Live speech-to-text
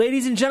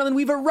Ladies and gentlemen,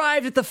 we've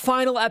arrived at the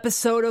final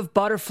episode of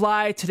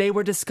Butterfly. Today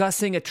we're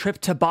discussing a trip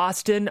to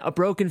Boston, a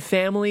broken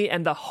family,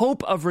 and the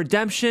hope of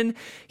redemption.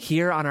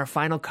 Here on our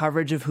final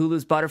coverage of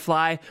Hulu's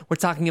Butterfly, we're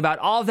talking about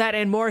all of that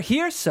and more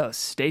here, so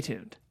stay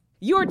tuned.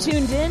 You're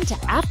tuned in to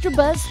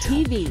AfterBuzz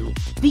TV,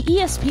 the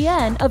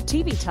ESPN of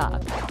TV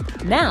talk.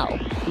 Now,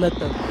 let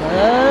the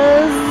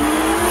buzz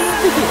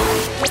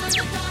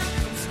begin.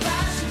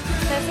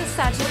 This is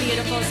such a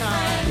beautiful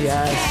song.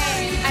 Yes.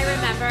 I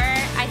remember,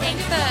 I think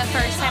the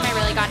first time I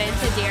really got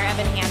into Dear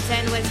Evan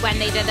Hansen was when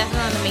they did this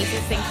on the Macy's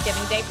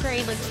Thanksgiving Day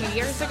Parade like 2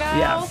 years ago.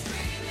 Yeah.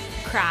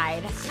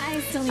 Cried. I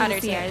still need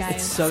to see it, guys.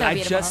 It's so I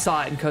beautiful. just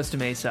saw it in Costa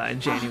Mesa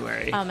in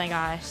January. Oh my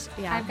gosh.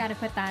 Yeah. I've got to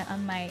put that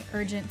on my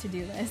urgent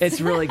to-do list.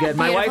 It's really good.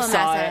 My wife Beautiful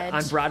saw message. it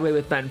on Broadway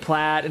with Ben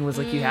Platt and was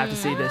like, you have to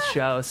see this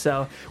show.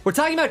 So we're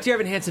talking about Dear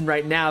Evan Hansen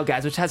right now,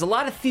 guys, which has a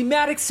lot of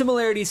thematic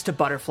similarities to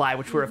Butterfly,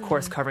 which we're, of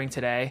course, covering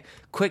today.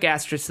 Quick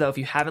asterisk, though, if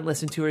you haven't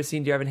listened to or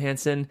seen Dear Evan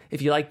Hansen,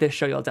 if you like this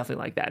show, you'll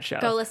definitely like that show.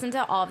 Go listen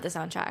to all of the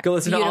soundtrack. Go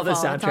listen to all the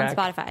soundtrack. It's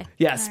on Spotify.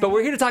 Yes, but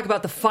we're here to talk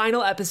about the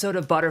final episode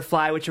of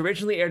Butterfly, which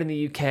originally aired in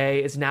the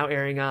UK, is now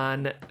airing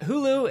on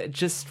Hulu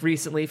just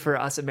recently for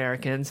us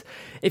Americans.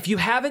 If you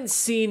haven't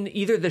seen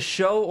either the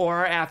show or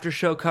our after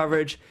show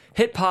coverage,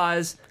 hit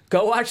pause,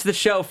 go watch the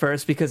show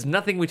first, because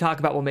nothing we talk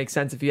about will make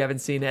sense if you haven't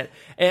seen it,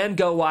 and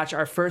go watch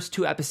our first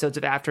 2 episodes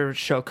of after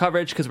show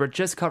coverage, because we're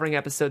just covering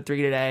episode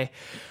 3 today.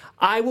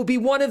 I will be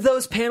one of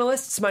those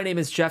panelists. My name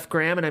is Jeff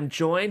Graham, and I'm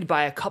joined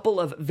by a couple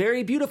of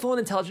very beautiful and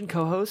intelligent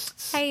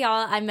co-hosts. Hey,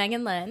 y'all. I'm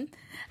Megan Lynn.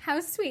 How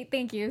sweet.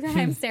 Thank you.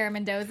 I'm Sarah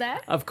Mendoza.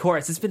 Of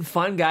course. It's been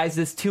fun, guys.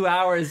 This 2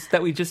 hours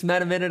that we just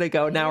met a minute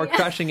ago. Now we're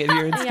crushing it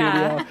here in studio.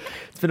 Yeah.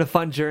 It's been a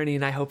fun journey,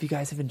 and I hope you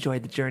guys have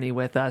enjoyed the journey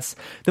with us.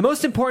 The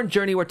most important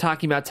journey we're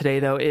talking about today,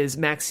 though, is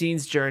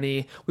Maxine's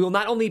journey. We will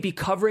not only be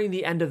covering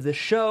the end of the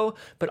show,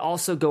 but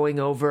also going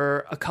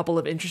over a couple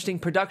of interesting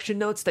production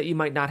notes that you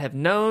might not have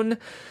known,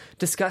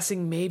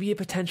 discussing maybe a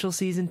potential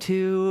season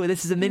 2.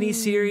 This is a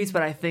mini-series,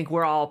 but I think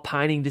we're all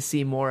pining to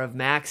see more of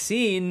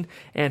Maxine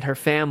and her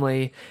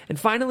family. And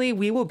finally,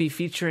 we will be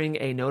featuring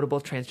a notable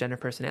transgender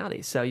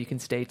personality, so you can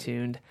stay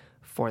tuned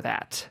for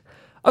that.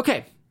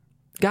 Okay,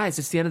 guys,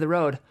 it's the end of the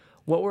road.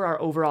 What were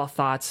our overall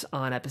thoughts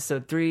on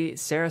episode 3?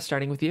 Sarah,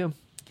 starting with you.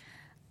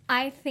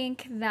 I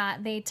think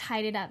that they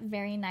tied it up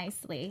very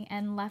nicely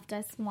and left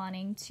us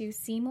wanting to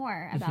see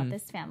more about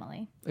this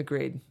family.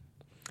 Agreed.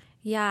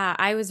 Yeah,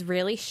 I was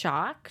really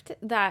shocked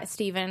that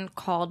Stephen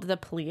called the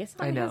police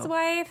on his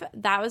wife.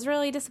 That was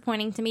really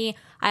disappointing to me.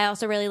 I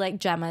also really like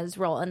Gemma's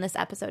role in this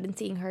episode and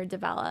seeing her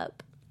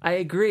develop. I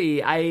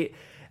agree.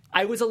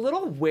 I was a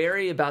little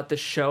wary about the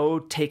show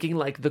taking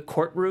like the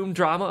courtroom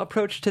drama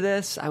approach to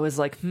this. I was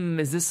like,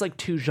 is this like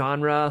too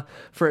genre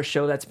for a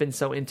show that's been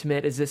so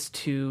intimate? Is this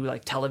too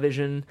like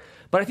television?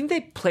 But I think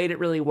they played it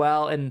really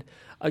well. And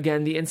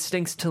again, the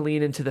instincts to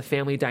lean into the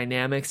family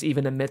dynamics,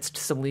 even amidst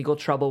some legal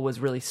trouble,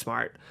 was really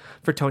smart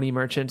for Tony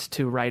Merchant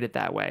to write it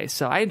that way.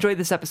 So I enjoyed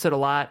this episode a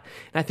lot.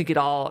 And I think it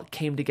all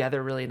came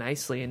together really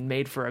nicely and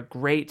made for a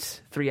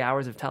great 3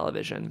 hours of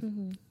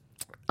television.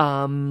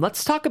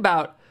 Let's talk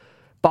about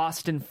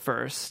Boston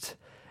first.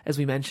 As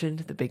we mentioned,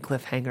 the big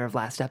cliffhanger of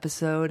last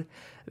episode,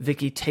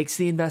 Vicky takes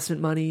the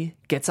investment money,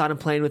 gets on a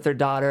plane with their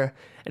daughter,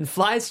 and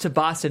flies to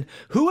Boston.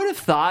 Who would have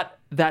thought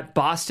that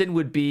Boston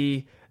would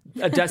be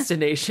a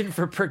destination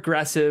for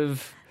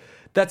progressive?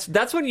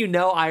 That's when you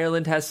know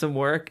Ireland has some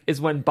work,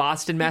 is when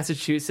Boston,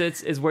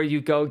 Massachusetts is where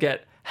you go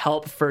get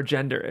help for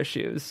gender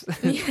issues.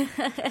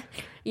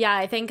 Yeah,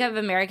 I think of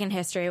American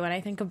history when I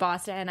think of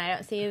Boston. I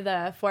don't see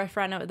the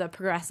forefront of the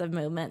progressive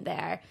movement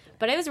there.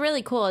 But it was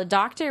really cool. The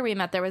doctor we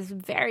met there was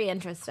very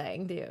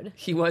interesting, dude.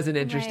 He was an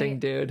interesting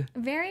dude.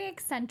 Very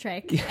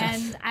eccentric. Yes.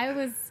 And I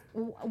was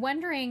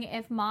wondering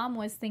if Mom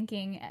was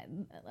thinking,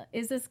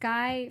 is this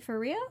guy for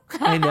real?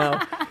 I know.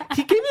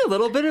 He gave me a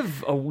little bit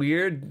of a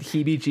weird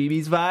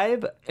heebie-jeebies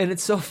vibe. And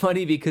it's so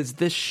funny because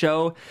this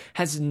show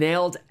has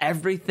nailed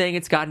everything.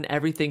 It's gotten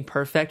everything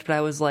perfect. But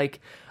I was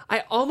like,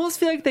 I almost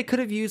feel like they could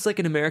have used like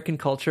an American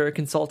culture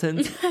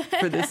consultant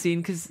for this scene,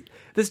 because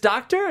this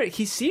doctor,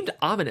 he seemed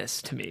ominous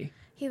to me.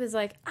 He was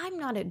like, I'm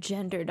not a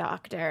gender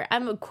doctor.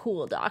 I'm a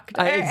cool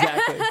doctor.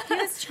 Exactly. He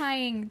was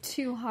trying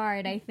too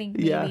hard, I think.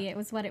 Maybe it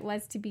was what it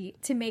was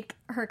to make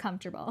her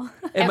comfortable.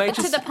 It might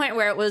to the point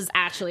where it was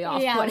actually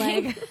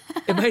off-putting.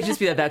 It might just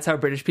be that that's how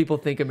British people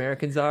think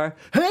Americans are.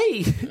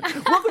 Hey,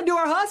 welcome to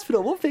our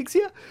hospital. We'll fix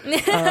you.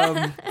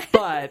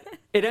 But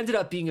it ended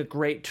up being a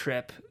great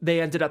trip. They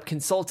ended up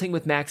consulting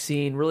with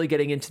Maxine, really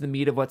getting into the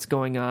meat of what's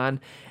going on,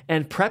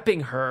 and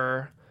prepping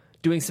her,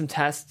 doing some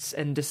tests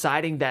and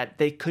deciding that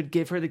they could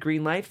give her the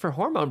green light for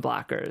hormone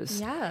blockers.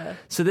 Yeah.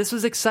 So this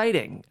was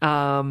exciting.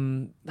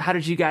 How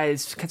did you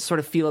guys sort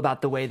of feel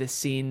about the way this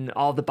scene,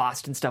 all the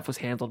Boston stuff was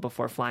handled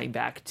before flying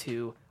back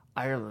to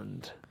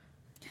Ireland?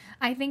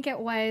 I think it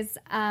was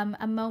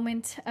a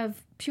moment of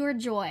pure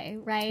joy,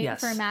 right? Yes.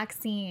 For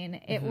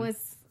Maxine. It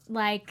was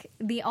like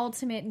the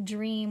ultimate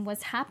dream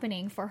was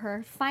happening for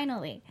her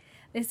finally.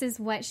 This is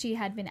what she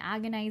had been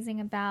agonizing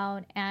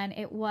about, and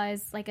it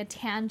was like a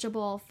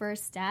tangible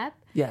first step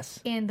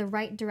in the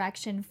right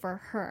direction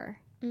for her.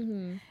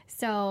 Mm-hmm.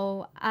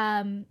 So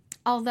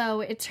although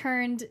it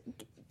turned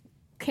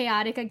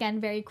chaotic again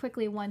very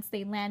quickly once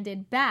they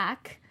landed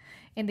back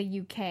in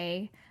the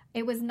UK,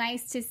 it was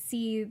nice to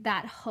see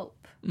that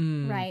hope,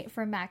 right,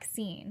 for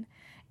Maxine.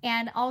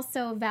 And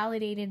also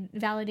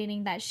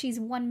validating that she's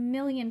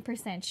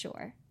 1,000,000%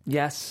 sure.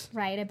 Yes.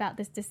 Right, about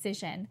this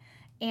decision.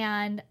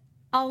 And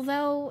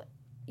although,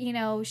 you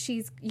know,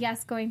 she's,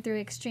 going through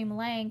extreme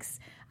lengths,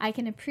 I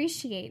can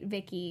appreciate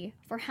Vicky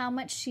for how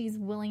much she's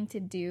willing to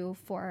do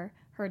for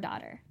her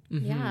daughter.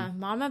 Mm-hmm. Yeah,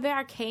 Mama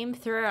Bear came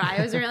through.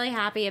 I was really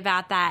happy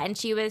about that. And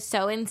she was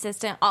so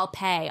insistent, I'll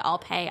pay.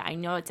 I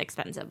know it's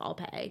expensive. I'll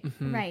pay.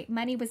 Mm-hmm. Right.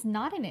 Money was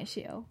not an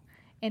issue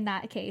in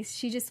that case.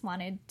 She just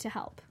wanted to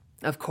help.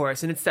 Of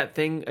course. And it's that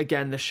thing,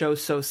 again, the show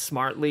so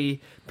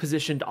smartly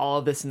positioned all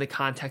of this in the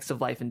context of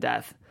life and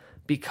death.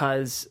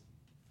 Because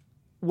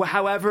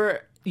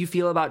however you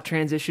feel about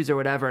trans issues or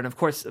whatever, and of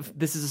course,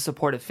 this is a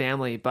supportive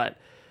family, but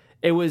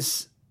it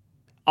was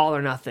all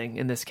or nothing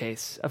in this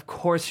case. Of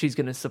course she's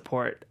going to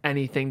support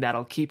anything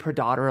that'll keep her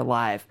daughter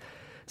alive.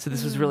 So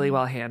this was really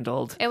well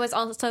handled. It was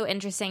also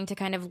interesting to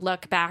kind of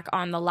look back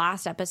on the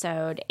last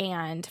episode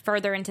and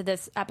further into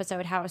this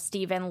episode how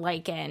Stephen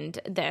likened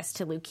this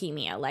to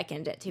leukemia,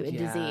 likened it to a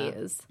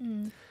disease.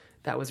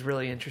 That was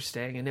really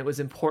interesting. And it was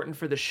important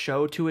for the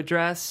show to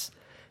address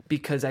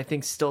because I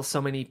think still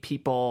so many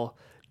people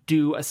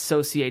do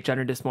associate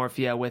gender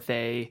dysmorphia with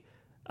a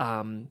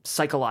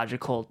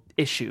psychological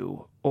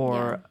issue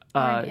or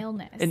an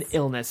illness. An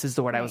illness is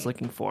the word I was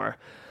looking for.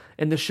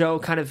 And the show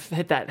kind of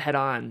hit that head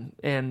on,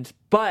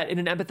 but in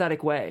an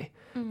empathetic way,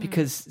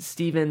 because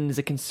Stephen is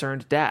a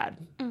concerned dad.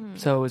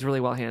 So it was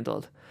really well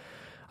handled.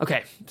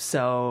 Okay,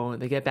 so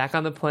they get back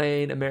on the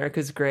plane.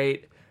 America's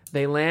great.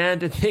 They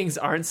land and things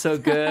aren't so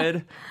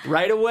good.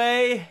 Right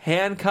away,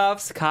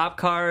 handcuffs, cop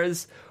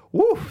cars.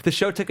 Woo! The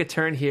show took a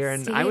turn here,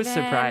 and Steven, I was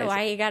surprised.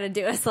 Why you got to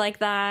do us like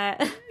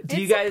that?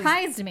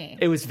 Surprised me.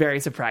 It was very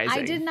surprising.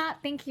 I did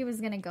not think he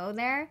was going to go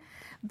there,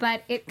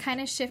 but it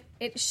kind of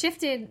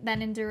shifted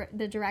then into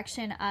the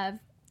direction of,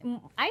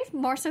 I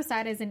more so saw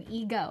it as an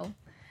ego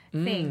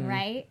thing,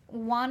 right?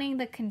 Wanting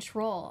the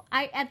control.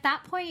 At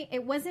that point,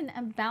 it wasn't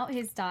about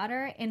his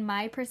daughter. In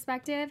my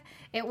perspective,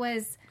 it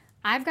was,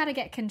 I've got to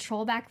get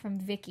control back from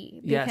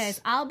Vicky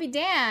because I'll be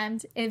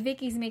damned if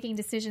Vicky's making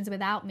decisions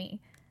without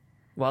me.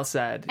 Well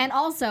said. And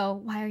also,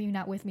 why are you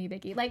not with me,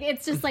 Vicky? Like,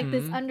 it's just like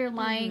this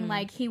underlying,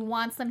 like, he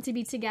wants them to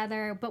be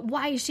together, but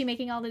why is she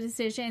making all the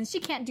decisions?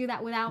 She can't do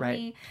that without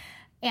me.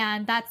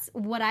 And that's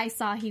what I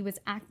saw he was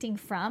acting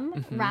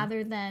from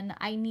rather than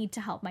I need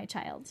to help my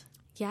child.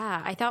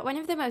 Yeah, I thought one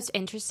of the most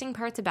interesting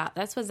parts about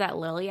this was that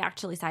Lily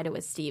actually sided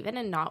with Stephen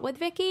and not with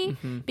Vicky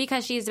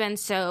because she's been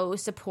so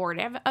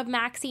supportive of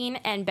Maxine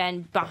and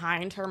been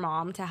behind her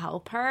mom to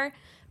help her.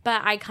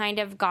 But I kind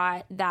of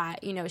got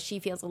that, you know, she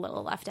feels a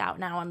little left out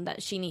now and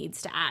that she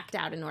needs to act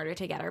out in order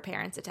to get her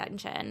parents'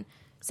 attention.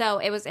 So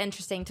it was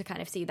interesting to kind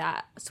of see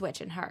that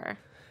switch in her.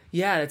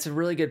 Yeah, that's a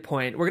really good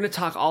point. We're going to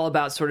talk all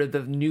about sort of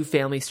the new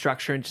family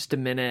structure in just a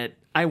minute.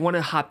 I want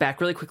to hop back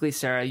really quickly,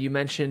 Sarah. You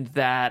mentioned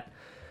that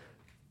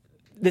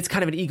it's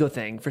kind of an ego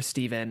thing for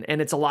Stephen, and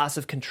it's a loss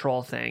of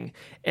control thing.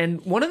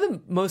 And one of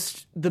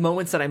the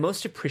moments that I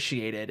most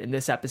appreciated in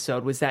this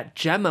episode was that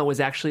Gemma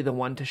was actually the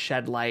one to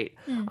shed light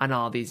on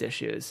all these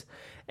issues.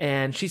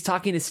 And she's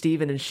talking to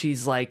Stephen, and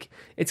she's like,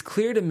 it's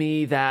clear to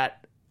me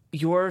that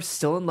you're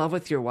still in love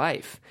with your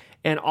wife.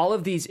 And all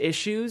of these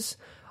issues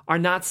are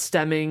not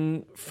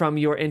stemming from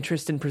your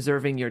interest in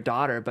preserving your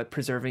daughter, but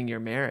preserving your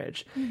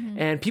marriage.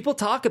 And people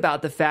talk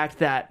about the fact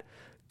that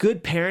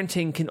good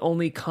parenting can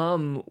only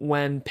come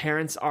when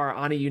parents are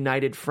on a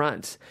united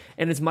front.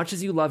 And as much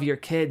as you love your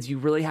kids, you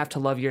really have to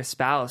love your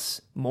spouse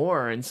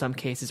more in some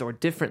cases or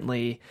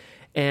differently.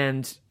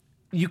 And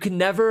you can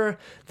never,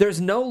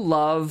 there's no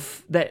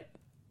love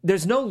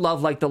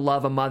like the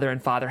love a mother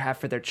and father have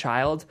for their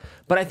child.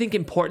 But I think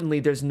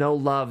importantly, there's no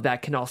love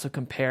that can also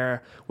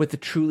compare with the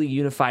truly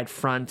unified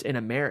front in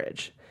a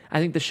marriage. I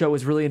think the show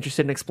was really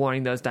interested in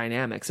exploring those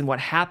dynamics and what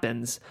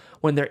happens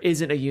when there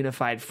isn't a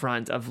unified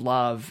front of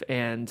love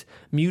and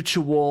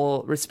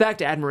mutual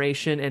respect,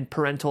 admiration, and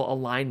parental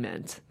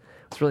alignment.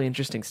 It's really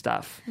interesting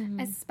stuff.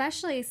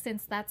 Especially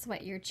since that's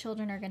what your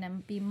children are going to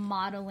be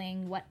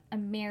modeling what a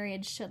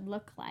marriage should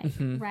look like,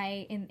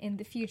 right, in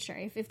the future,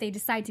 if they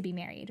decide to be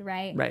married,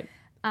 right? Right.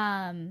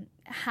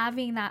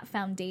 Having that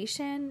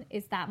foundation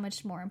is that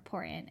much more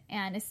important,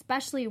 and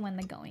especially when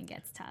the going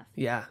gets tough.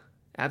 Yeah,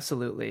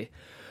 absolutely.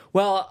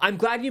 Well, I'm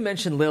glad you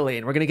mentioned Lily,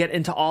 and we're going to get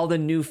into all the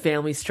new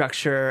family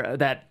structure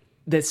that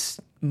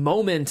this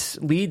moment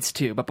leads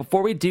to. But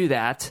before we do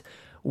that,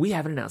 we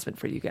have an announcement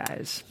for you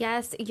guys.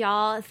 Yes,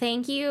 y'all.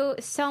 Thank you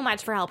so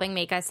much for helping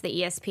make us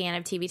the ESPN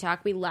of TV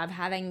Talk. We love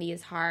having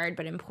these hard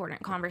but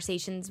important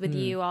conversations with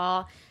you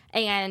all.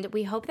 And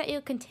we hope that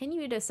you'll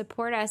continue to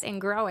support us in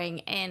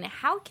growing. And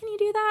how can you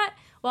do that?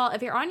 Well,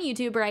 if you're on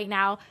YouTube right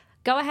now,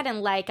 go ahead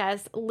and like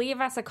us,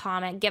 leave us a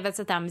comment, give us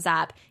a thumbs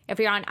up. If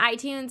you're on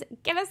iTunes,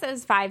 give us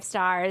those 5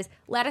 stars.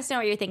 Let us know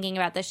what you're thinking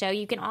about the show.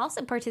 You can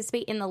also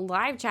participate in the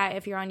live chat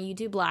if you're on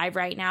YouTube Live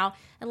right now,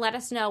 and let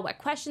us know what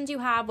questions you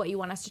have, what you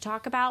want us to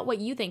talk about, what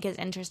you think is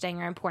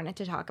interesting or important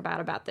to talk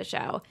about the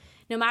show.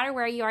 No matter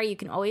where you are, you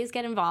can always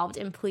get involved,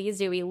 and please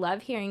do. We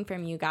love hearing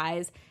from you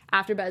guys.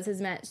 AfterBuzz has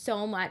meant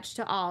so much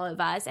to all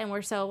of us, and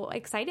we're so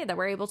excited that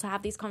we're able to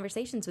have these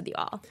conversations with you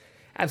all.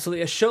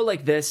 Absolutely. A show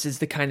like this is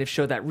the kind of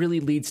show that really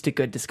leads to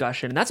good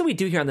discussion. And that's what we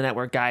do here on the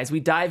network, guys. We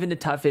dive into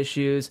tough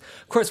issues.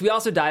 Of course, we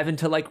also dive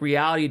into like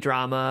reality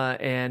drama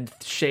and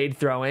shade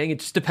throwing. It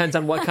just depends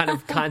on what kind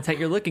of content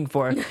you're looking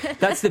for.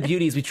 That's the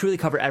beauty, is we truly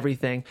cover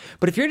everything.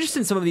 But if you're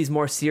interested in some of these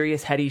more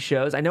serious, heady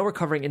shows, I know we're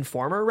covering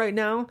Informer right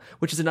now,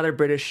 which is another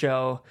British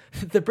show.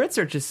 The Brits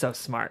are just so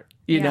smart.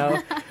 You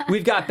know,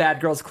 we've got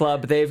Bad Girls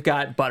Club, they've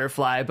got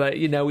Butterfly, but,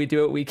 you know, we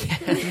do what we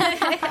can.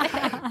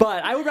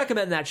 But I would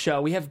recommend that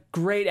show. We have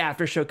great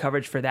after-show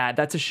coverage for that.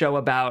 That's a show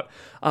about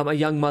a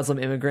young Muslim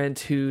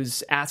immigrant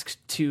who's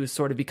asked to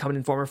sort of become an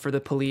informer for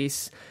the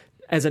police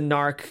as a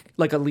narc,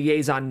 like a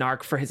liaison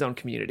narc for his own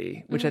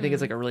community, which I think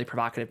is like a really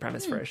provocative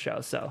premise for a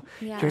show. So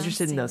if you're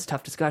interested in those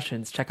tough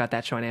discussions, check out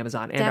that show on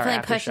Amazon and definitely our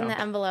after pushing show.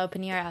 The envelope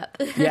in Europe.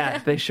 Yeah,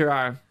 they sure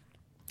are.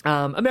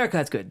 America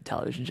has good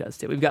television shows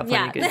too. We've got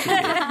plenty of good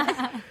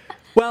TV.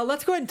 Well,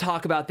 let's go ahead and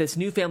talk about this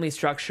new family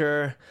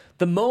structure.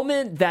 The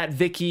moment that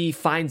Vicky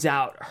finds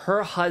out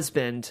her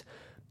husband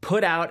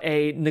put out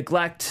a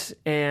neglect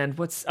and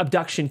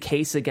abduction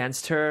case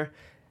against her,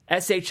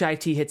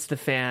 SHIT hits the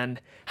fan.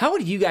 How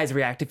would you guys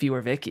react if you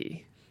were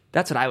Vicky?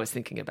 That's what I was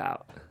thinking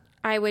about.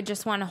 I would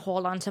just want to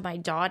hold on to my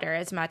daughter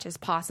as much as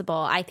possible.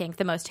 I think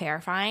the most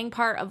terrifying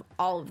part of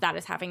all of that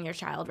is having your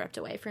child ripped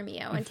away from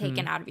you and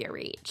taken out of your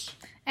reach.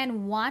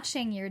 And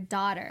watching your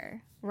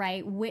daughter,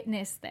 right,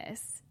 witness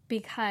this.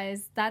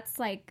 Because that's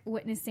like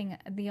witnessing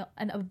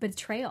a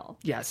betrayal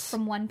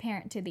from one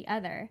parent to the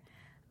other.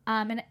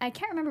 And I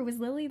can't remember, was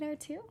Lily there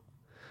too?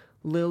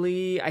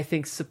 Lily, I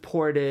think,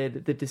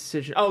 supported the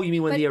decision. Oh, you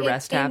mean when the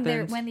arrest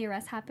happened? When the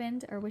arrest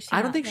happened? Or was she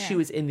I don't think she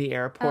was in the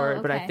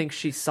airport, but I okay. think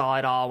she saw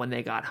it all when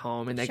they got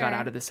home and they got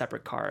out of the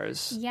separate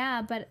cars.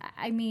 Yeah, but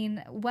I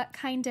mean, what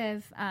kind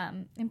of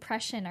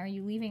impression are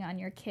you leaving on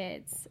your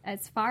kids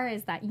as far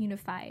as that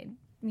unified,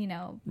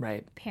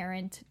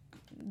 parent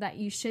that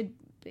you should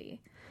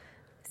be?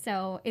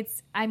 So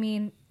it's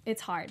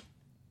hard.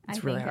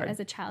 It's really hard as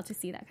a child to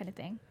see that kind of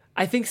thing.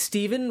 I think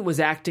Stephen was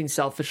acting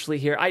selfishly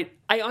here. I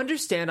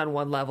understand on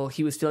one level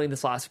he was feeling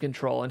this loss of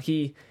control, and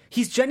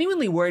he's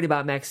genuinely worried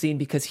about Maxine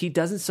because he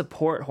doesn't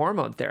support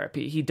hormone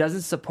therapy. He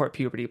doesn't support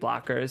puberty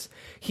blockers.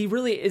 He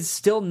really is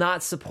still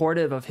not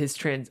supportive of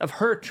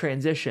her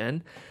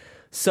transition.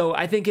 So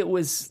I think it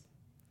was,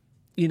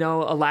 a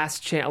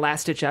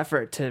last-ditch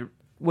effort to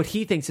what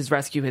he thinks is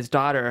rescue his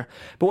daughter.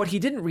 But what he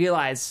didn't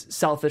realize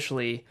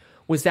selfishly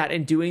was that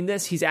in doing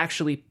this, he's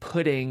actually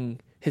putting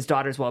his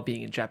daughter's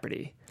well-being in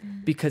jeopardy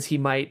because he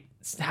might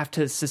have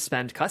to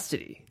suspend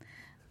custody.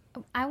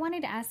 I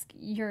wanted to ask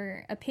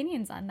your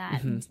opinions on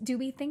that. Mm-hmm. Do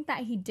we think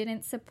that he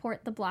didn't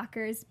support the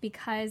blockers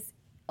because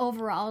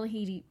overall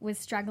he was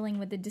struggling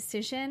with the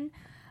decision?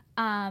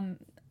 I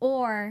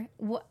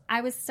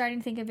was starting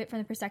to think of it from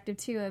the perspective,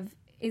 too, of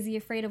is he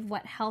afraid of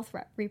what health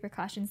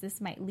repercussions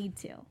this might lead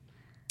to?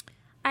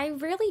 I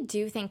really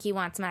do think he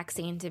wants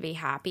Maxine to be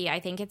happy. I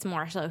think it's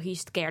more so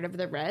he's scared of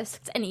the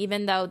risks. And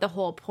even though the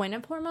whole point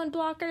of hormone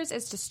blockers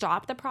is to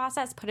stop the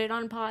process, put it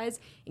on pause,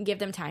 and give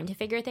them time to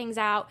figure things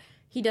out,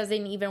 he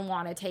doesn't even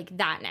want to take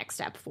that next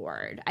step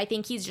forward. I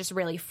think he's just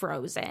really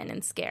frozen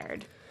and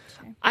scared.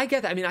 I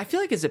get that. I mean, I feel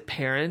like as a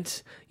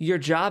parent, your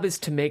job is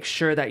to make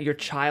sure that your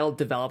child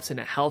develops in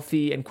a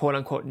healthy and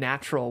quote-unquote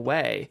natural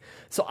way.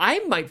 So I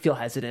might feel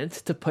hesitant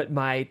to put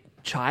my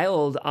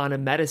child on a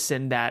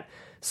medicine that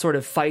sort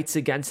of fights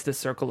against the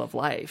circle of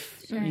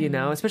life,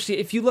 especially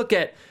if you look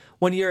at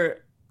when you're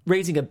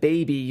raising a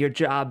baby, your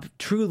job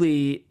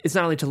truly is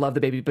not only to love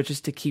the baby, but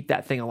just to keep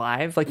that thing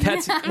alive. Like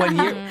that's when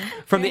you're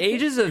from the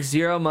ages of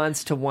 0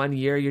 months to 1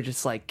 year, you're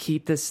just like,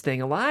 keep this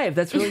thing alive.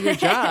 That's really your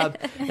job.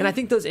 And I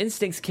think those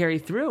instincts carry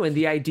through. And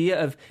the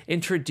idea of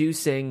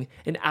introducing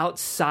an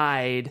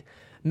outside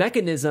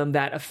mechanism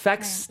that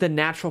affects the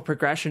natural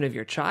progression of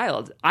your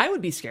child, I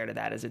would be scared of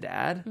that as a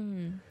dad.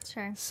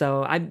 Sure.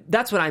 So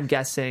that's what I'm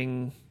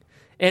guessing.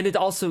 And it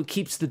also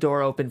keeps the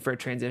door open for a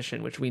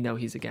transition, which we know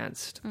he's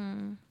against.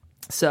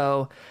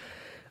 So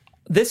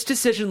this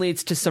decision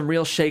leads to some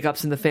real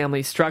shakeups in the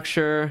family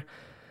structure.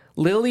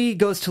 Lily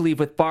goes to live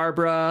with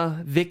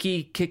Barbara.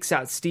 Vicky kicks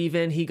out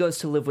Stephen. He goes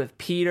to live with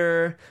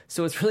Peter.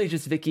 So it's really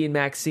just Vicky and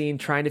Maxine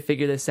trying to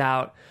figure this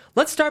out.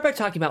 Let's start by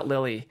talking about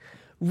Lily.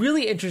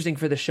 Really interesting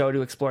for the show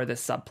to explore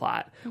this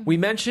subplot. Mm-hmm. We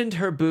mentioned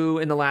her boo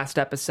in the last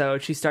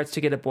episode. She starts to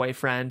get a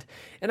boyfriend.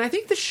 And I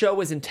think the show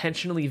was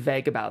intentionally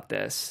vague about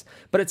this.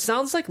 But it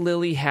sounds like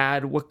Lily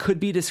had what could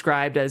be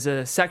described as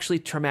a sexually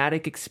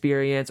traumatic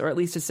experience, or at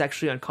least a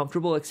sexually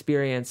uncomfortable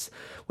experience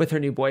with her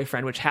new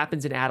boyfriend, which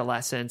happens in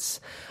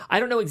adolescence. I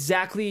don't know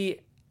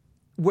exactly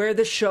where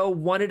the show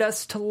wanted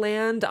us to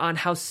land on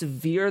how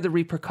severe the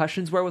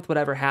repercussions were with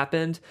whatever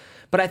happened.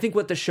 But I think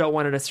what the show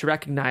wanted us to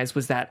recognize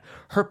was that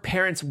her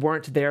parents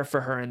weren't there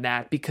for her in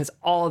that, because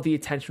all of the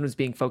attention was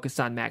being focused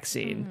on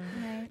Maxine.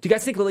 Right. Do you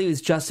guys think Lily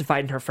was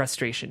justified in her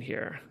frustration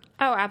here?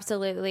 Oh,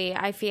 absolutely.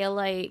 I feel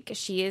like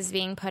she is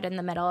being put in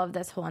the middle of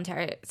this whole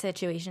entire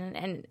situation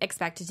and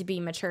expected to be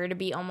mature, to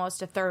be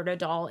almost a third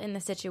adult in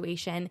the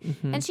situation.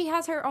 Mm-hmm. And she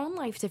has her own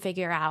life to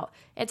figure out.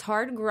 It's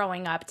hard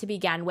growing up to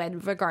begin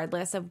with,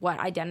 regardless of what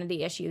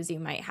identity issues you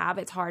might have.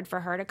 It's hard for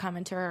her to come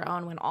into her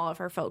own when all of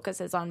her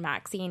focus is on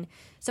Maxine.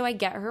 So I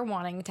get her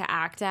wanting to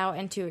act out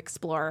and to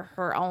explore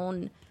her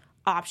own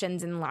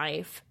options in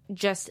life,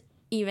 just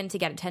even to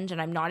get attention.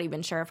 I'm not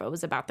even sure if it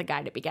was about the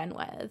guy to begin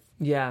with.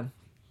 Yeah.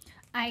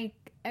 I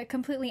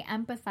completely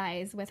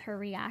empathize with her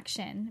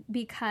reaction,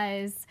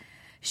 because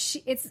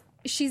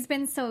she's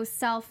been so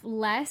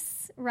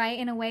selfless, right,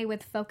 in a way,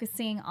 with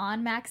focusing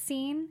on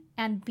Maxine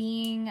and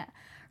being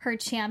her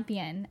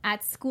champion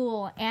at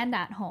school and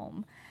at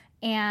home.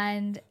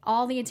 And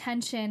all the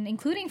attention,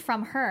 including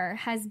from her,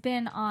 has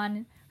been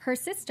on her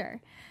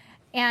sister.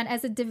 And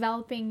as a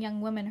developing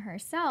young woman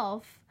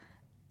herself,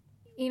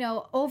 you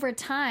know, over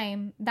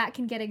time, that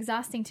can get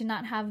exhausting to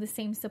not have the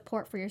same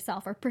support for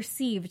yourself, or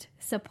perceived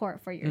support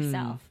for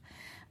yourself.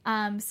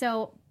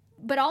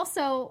 But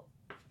also,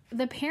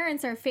 the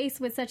parents are faced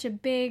with such a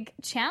big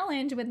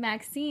challenge with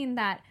Maxine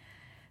that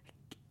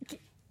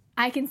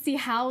I can see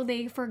how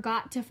they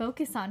forgot to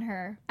focus on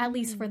her, at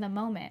least for the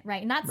moment,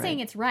 right? Not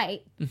saying it's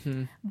right,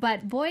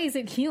 but boy, is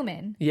it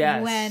human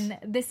when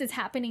this is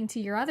happening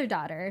to your other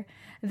daughter,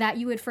 that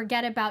you would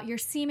forget about your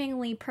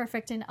seemingly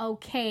perfect and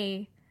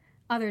okay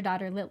other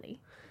daughter, Lily.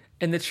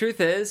 And the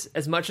truth is,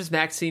 as much as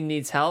Maxine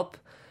needs help,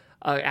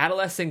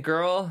 adolescent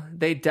girl,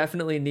 they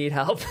definitely need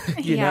help.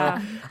 you know,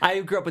 I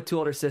grew up with two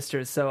older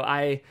sisters, so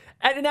and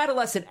an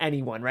adolescent,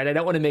 anyone, right? I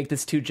don't want to make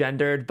this too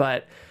gendered,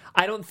 but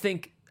I don't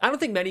think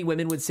many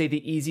women would say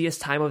the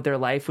easiest time of their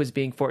life was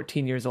being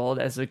 14 years old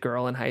as a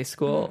girl in high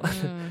school.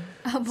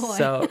 Oh boy.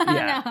 So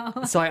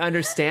no. So I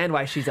understand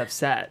why she's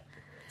upset.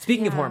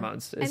 Speaking of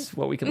hormones is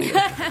what we can leave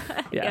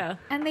with.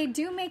 And they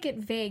do make it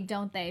vague,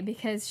 don't they?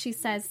 Because she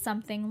says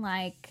something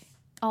like,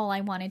 all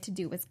I wanted to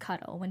do was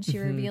cuddle, when she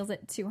reveals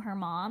it to her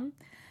mom.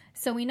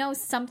 So we know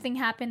something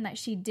happened that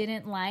she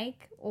didn't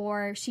like,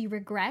 or she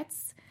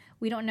regrets.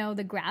 We don't know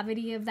the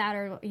gravity of that,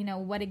 or, you know,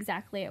 what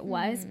exactly it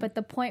was. But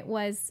the point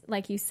was,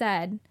 like you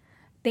said,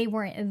 they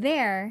weren't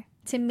there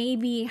to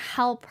maybe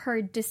help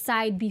her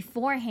decide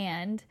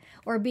beforehand,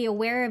 or be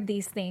aware of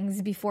these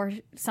things before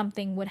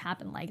something would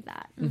happen like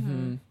that.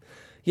 Mm-hmm.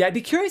 Yeah, I'd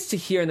be curious to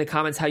hear in the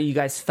comments how you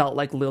guys felt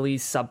like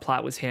Lily's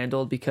subplot was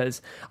handled,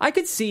 because I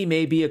could see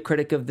maybe a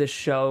critic of this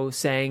show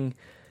saying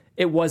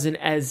it wasn't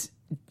as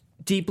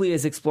deeply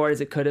as explored as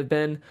it could have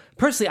been.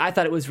 Personally, I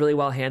thought it was really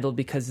well handled,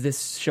 because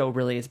this show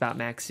really is about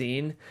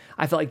Maxine.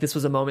 I felt like this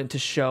was a moment to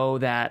show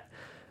that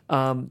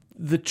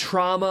the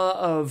trauma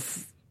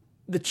of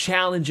the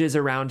challenges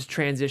around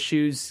trans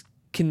issues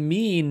can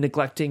mean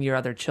neglecting your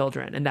other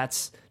children, and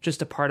that's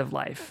just a part of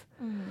life.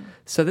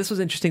 So this was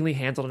interestingly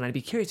handled, and I'd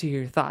be curious to hear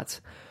your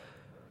thoughts.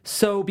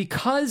 So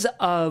because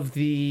of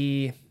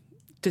the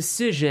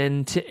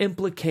decision to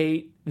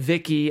implicate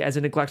Vicky as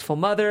a neglectful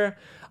mother,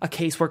 a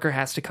caseworker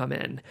has to come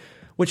in,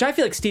 which I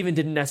feel like Stephen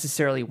didn't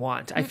necessarily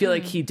want. I feel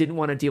like he didn't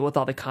want to deal with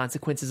all the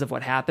consequences of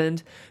what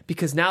happened,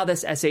 because now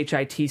this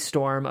SHIT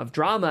storm of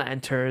drama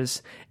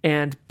enters,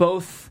 and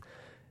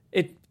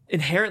it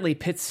inherently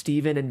pits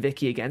Stephen and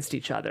Vicky against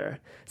each other.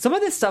 Some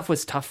of this stuff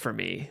was tough for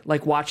me,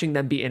 like watching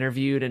them be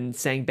interviewed and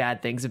saying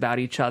bad things about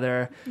each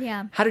other.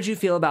 Yeah. How did you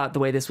feel about the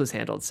way this was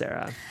handled,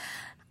 Sarah?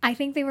 I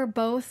think they were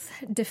both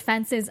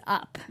defenses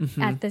up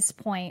at this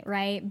point,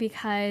 right?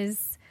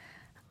 Because,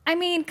 I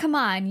mean, come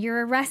on,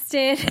 you're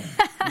arrested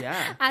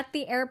at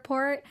the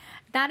airport.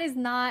 It's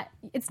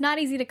not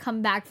easy to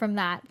come back from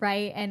that,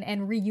 right?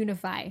 And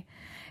reunify.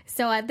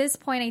 So at this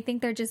point, I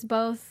think they're just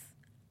both,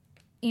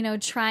 you know,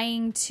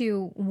 trying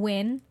to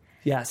win.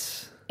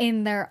 Yes.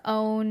 In their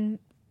own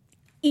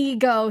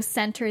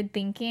ego-centered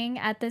thinking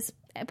at this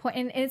point.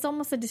 And it's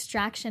almost a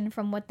distraction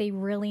from what they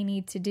really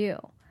need to do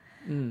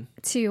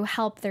to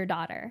help their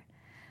daughter,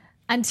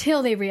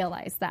 until they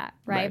realize that,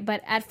 right?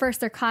 But at first,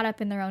 they're caught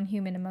up in their own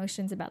human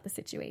emotions about the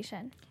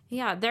situation.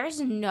 Yeah, there's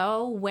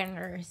no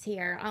winners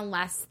here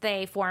unless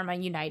they form a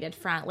united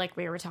front, like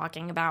we were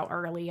talking about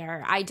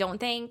earlier. I don't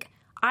think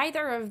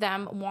either of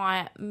them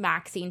want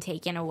Maxine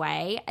taken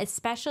away,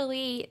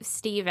 especially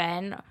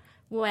Stephen.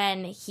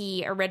 When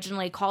he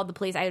originally called the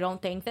police, I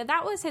don't think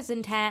that was his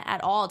intent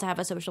at all, to have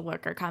a social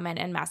worker come in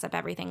and mess up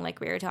everything like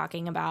we were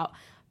talking about.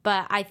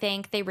 But I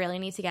think they really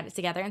need to get it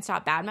together and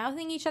stop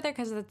bad-mouthing each other,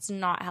 because it's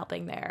not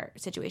helping their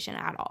situation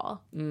at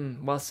all.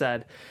 Well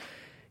said.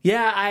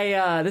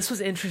 Yeah, this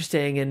was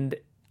interesting, and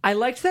I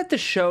liked that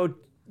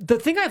the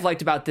thing I've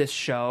liked about this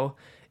show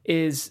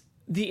is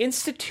the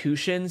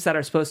institutions that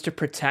are supposed to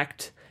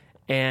protect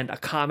and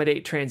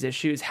accommodate trans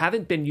issues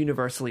haven't been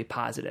universally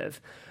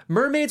positive.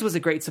 Mermaids was a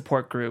great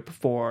support group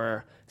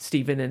for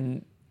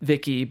Stephen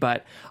Vicky,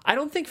 but I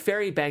don't think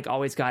Fairy Bank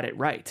always got it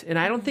right. And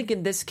I don't think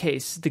in this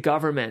case, the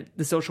government,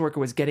 the social worker,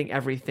 was getting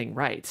everything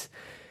right.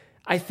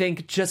 I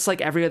think just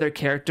like every other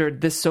character,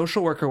 this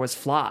social worker was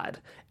flawed.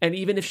 And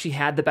even if she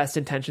had the best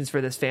intentions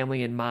for this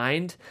family in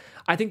mind,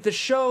 I think the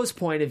show's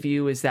point of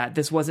view is that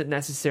this wasn't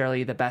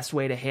necessarily the best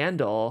way to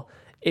handle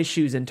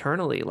issues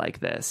internally like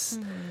this.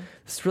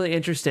 It's really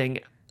interesting.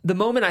 The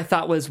moment I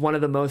thought was one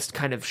of the most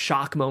kind of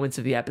shock moments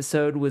of the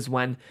episode was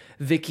when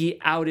Vicky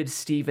outed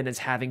Stephen as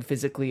having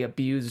physically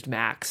abused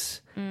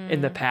Max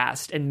in the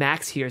past. And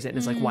Max hears it and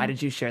is like, why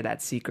did you share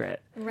that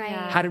secret? Right.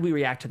 How did we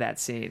react to that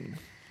scene?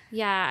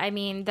 Yeah, I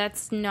mean,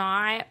 that's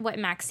not what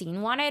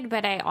Maxine wanted,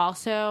 but I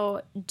also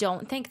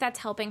don't think that's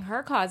helping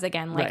her cause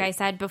again. Like I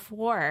said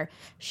before,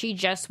 she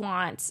just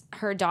wants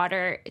her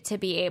daughter to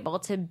be able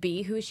to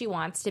be who she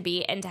wants to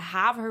be and to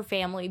have her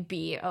family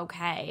be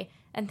okay.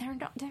 And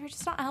they're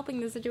just not helping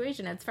the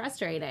situation. It's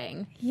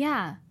frustrating.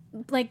 Yeah.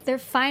 Like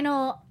their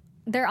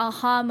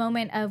aha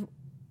moment of,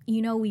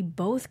 we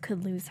both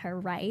could lose her,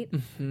 right?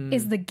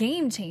 Is the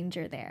game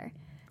changer there.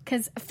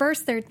 Because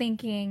first they're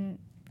thinking,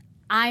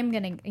 I'm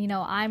going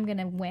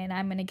to win.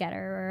 I'm going to get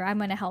her, or I'm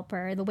going to help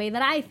her the way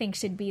that I think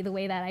should be the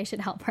way that I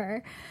should help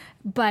her.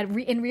 But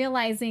in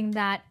realizing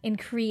that in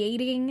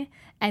creating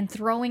and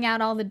throwing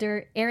out all the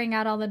dirt, airing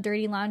out all the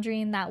dirty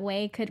laundry in that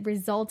way could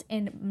result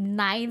in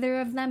neither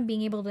of them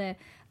being able to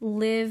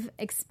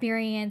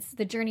experience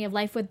the journey of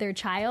life with their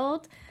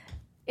child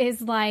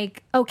is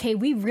like, okay,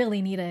 we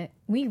really need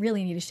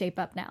to shape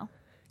up now.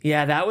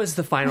 Yeah, that was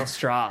the final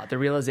straw, the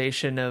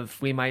realization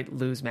of we might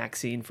lose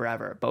Maxine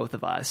forever, both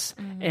of us.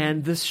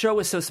 And this show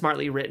was so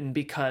smartly written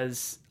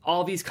because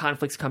all these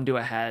conflicts come to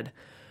a head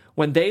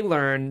when they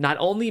learn not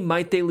only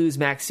might they lose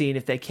Maxine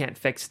if they can't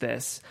fix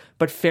this,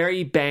 but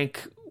Fairy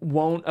Bank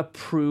won't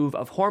approve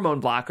of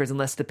hormone blockers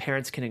unless the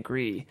parents can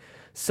agree.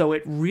 So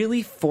it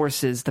really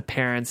forces the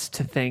parents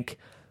to think,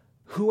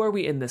 who are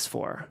we in this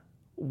for?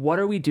 What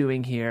are we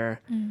doing here?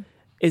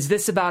 Is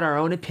this about our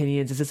own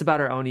opinions? Is this about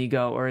our own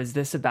ego? Or is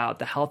this about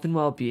the health and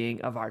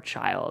well-being of our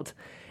child?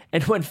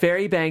 And when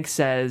Fairy Bank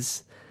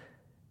says,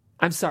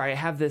 I'm sorry, I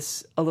have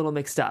this a little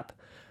mixed up.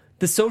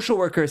 The social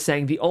worker is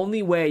saying the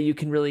only way you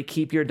can really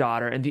keep your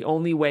daughter and the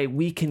only way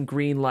we can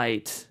green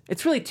light,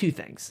 it's really two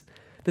things.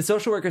 The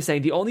social worker is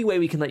saying the only way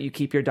we can let you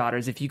keep your daughter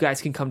is if you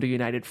guys can come to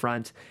United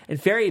Front. And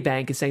Fairy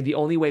Bank is saying the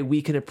only way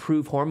we can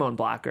approve hormone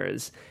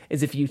blockers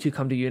is if you two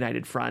come to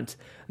United Front.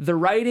 The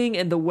writing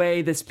and the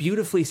way this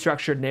beautifully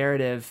structured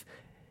narrative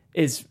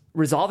is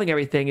resolving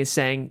everything is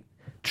saying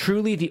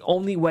truly the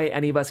only way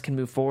any of us can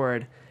move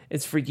forward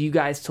is for you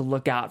guys to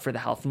look out for the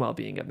health and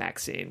well-being of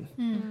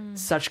Maxine.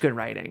 Such good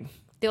writing.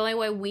 The only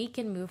way we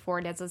can move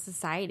forward as a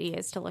society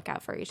is to look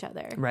out for each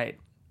other. Right.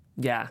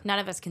 Yeah. None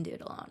of us can do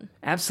it alone.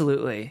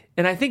 Absolutely.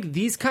 And I think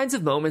these kinds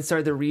of moments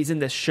are the reason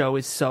this show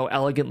is so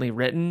elegantly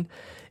written,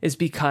 is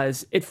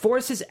because it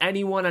forces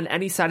anyone on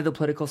any side of the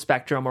political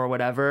spectrum or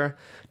whatever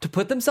to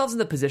put themselves in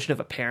the position of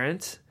a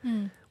parent,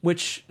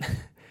 which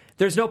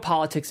there's no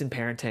politics in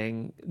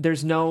parenting.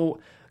 There's no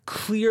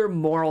clear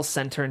moral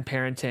center in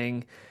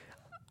parenting.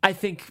 I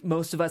think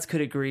most of us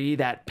could agree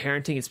that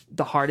parenting is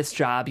the hardest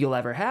job you'll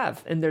ever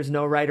have. And there's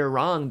no right or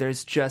wrong.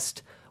 There's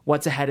just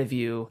what's ahead of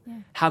you? Yeah.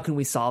 How can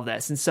we solve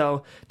this? And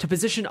so to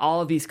position all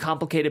of these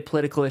complicated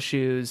political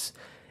issues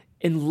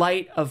in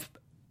light of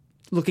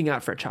looking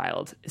out for a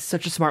child is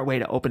such a smart way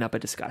to open up a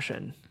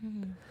discussion.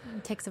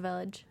 It takes a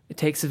village. It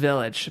takes a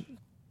village.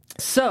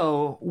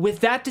 So with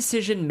that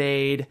decision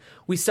made,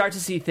 we start to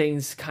see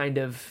things kind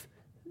of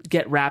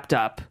get wrapped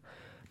up.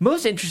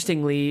 Most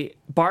interestingly,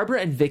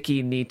 Barbara and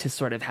Vicky need to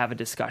sort of have a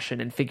discussion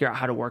and figure out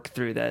how to work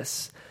through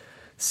this.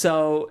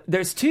 So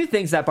there's two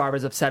things that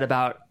Barbara's upset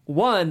about.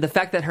 One, the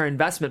fact that her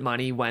investment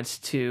money went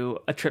to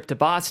a trip to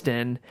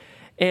Boston.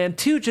 And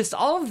two, just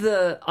all of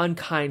the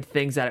unkind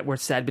things that were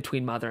said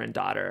between mother and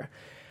daughter.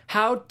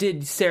 How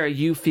did, Sarah,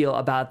 you feel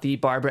about the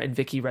Barbara and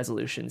Vicky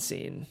resolution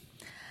scene?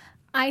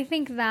 I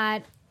think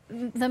that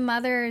the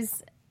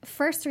mother's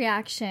first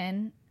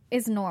reaction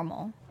is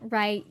normal,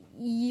 right?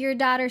 Your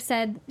daughter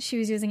said she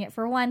was using it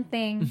for one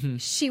thing.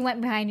 She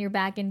went behind your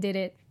back and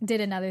did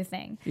another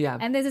thing. Yeah.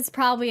 And this is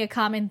probably a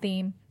common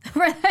theme,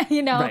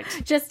 right.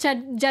 Just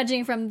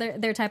judging from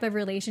their type of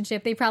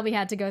relationship. They probably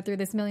had to go through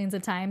this millions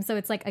of times. So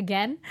it's like,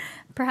 again,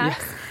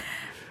 perhaps.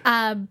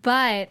 Yeah.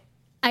 But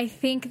I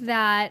think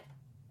that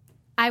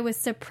I was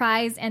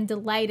surprised and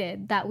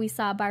delighted that we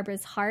saw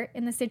Barbara's heart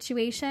in the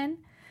situation,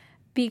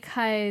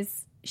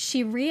 because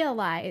she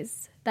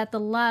realized that the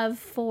love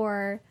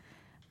for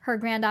her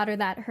granddaughter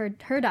that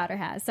her daughter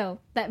has, so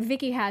that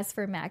Vicky has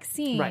for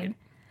Maxine,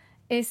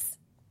 is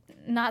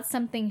not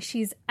something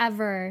she's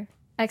ever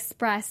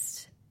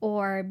expressed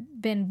or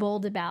been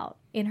bold about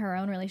in her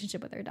own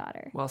relationship with her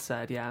daughter. Well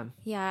said, yeah.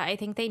 Yeah, I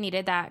think they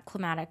needed that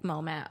climatic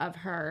moment of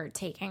her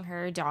taking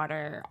her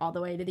daughter all the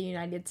way to the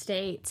United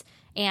States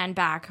and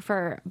back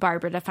for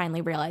Barbara to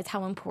finally realize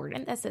how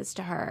important this is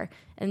to her.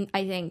 And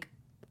I think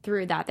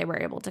through that they were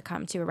able to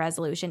come to a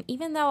resolution,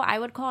 even though I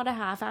would call it a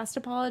half-assed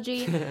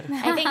apology.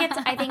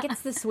 I think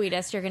it's the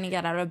sweetest you're going to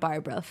get out of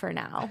Barbara for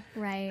now.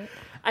 Right.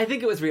 I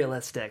think it was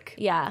realistic.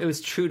 Yeah. It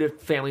was true to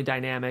family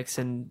dynamics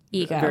and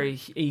very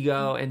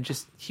ego and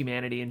just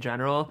humanity in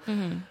general.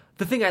 Mm-hmm.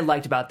 The thing I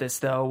liked about this,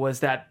 though,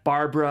 was that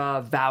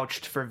Barbara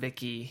vouched for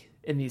Vicky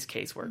in these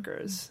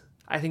caseworkers. Mm-hmm.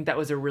 I think that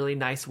was a really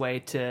nice way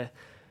to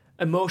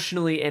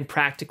emotionally and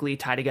practically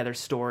tie together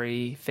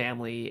story,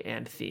 family,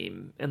 and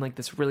theme in like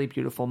this really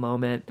beautiful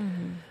moment.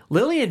 Mm-hmm.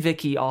 Lily and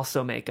Vicky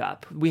also make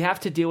up. We have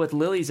to deal with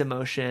Lily's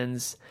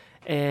emotions,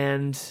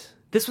 and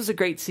this was a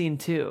great scene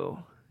too.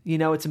 You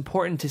know, it's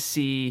important to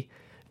see,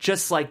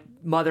 just like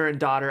mother and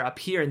daughter up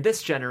here in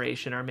this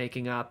generation are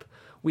making up,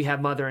 we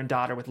have mother and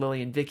daughter with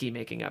Lily and Vicky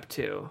making up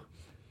too.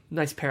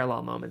 Nice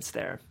parallel moments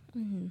there.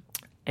 Mm-hmm.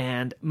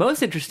 And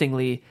most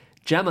interestingly,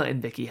 Gemma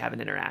and Vicky have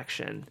an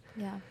interaction.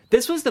 Yeah.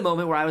 This was the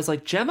moment where I was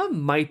like, Gemma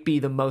might be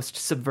the most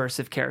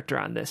subversive character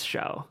on this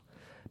show.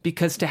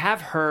 Because to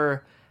have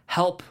her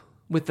help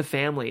with the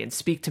family and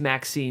speak to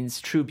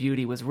Maxine's true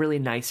beauty was really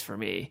nice for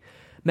me.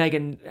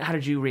 Meagan, how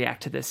did you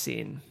react to this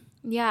scene?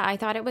 Yeah, I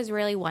thought it was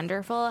really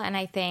wonderful. And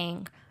I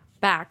think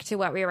back to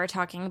what we were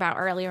talking about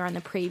earlier on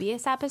the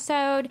previous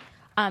episode,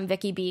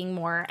 Vicky being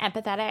more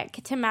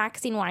empathetic to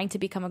Maxine wanting to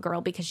become a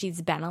girl because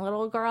she's been a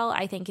little girl.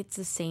 I think it's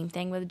the same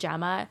thing with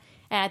Gemma.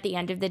 And at the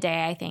end of the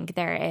day, I think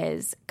there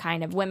is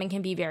kind of, women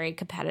can be very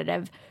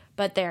competitive,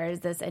 but there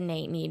is this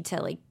innate need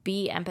to like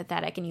be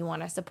empathetic and you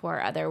want to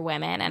support other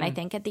women. And I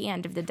think at the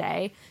end of the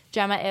day,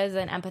 Gemma is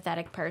an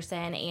empathetic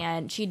person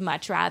and she'd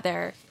much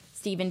rather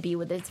Stephen be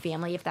with his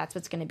family if that's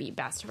what's going to be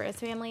best for his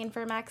family and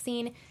for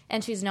Maxine.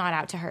 And she's not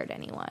out to hurt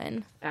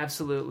anyone.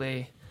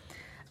 Absolutely.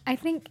 I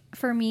think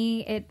for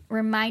me, it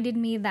reminded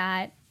me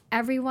that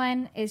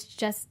everyone is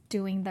just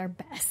doing their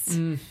best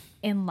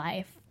in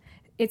life.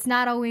 It's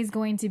not always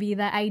going to be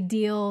the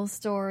ideal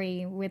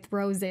story with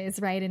roses,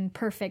 right? And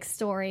perfect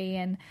story.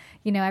 And,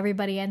 you know,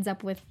 everybody ends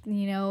up with,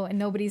 you know, and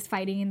nobody's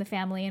fighting in the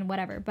family and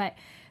whatever. But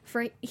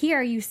for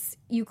here,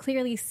 you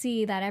clearly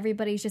see that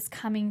everybody's just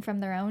coming from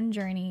their own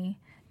journey,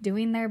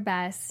 doing their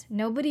best.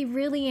 Nobody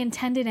really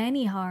intended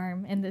any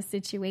harm in this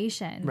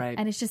situation. Right.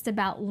 And it's just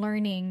about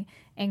learning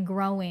and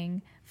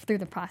growing through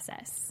the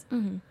process.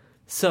 Mm-hmm.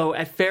 So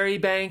at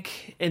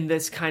Fairybank, in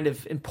this kind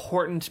of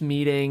important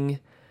meeting,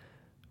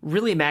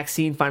 really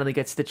Maxine finally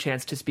gets the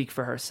chance to speak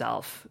for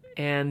herself.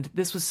 And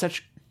this was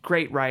such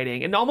great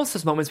writing. And almost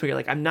those moments where you're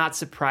like, I'm not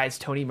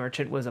surprised Toni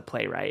Merchant was a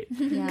playwright.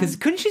 Because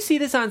couldn't you see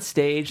this on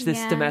stage,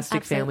 this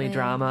domestic family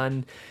drama,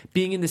 and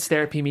being in this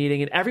therapy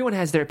meeting, and everyone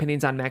has their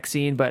opinions on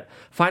Maxine, but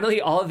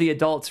finally all of the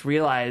adults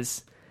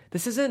realize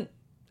this isn't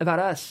about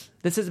us.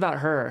 This is about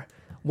her.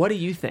 What do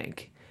you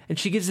think? And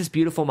she gives this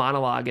beautiful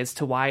monologue as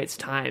to why it's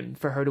time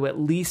for her to at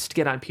least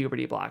get on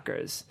puberty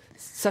blockers.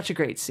 Such a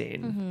great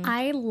scene. Mm-hmm.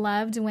 I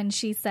loved when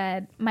she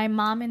said, my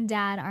mom and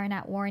dad aren't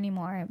at war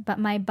anymore, but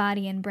my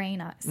body and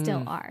brain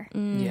still are.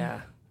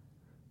 Yeah.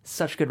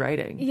 Such good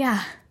writing.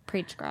 Yeah.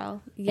 Preach,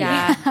 girl.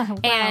 Yeah. Wow.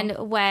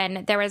 And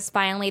when there was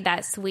finally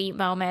that sweet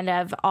moment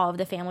of all of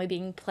the family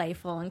being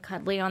playful and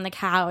cuddly on the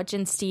couch,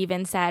 and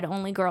Stephen said,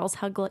 only girls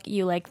hug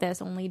you like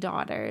this, only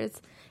daughters.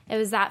 It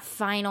was that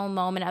final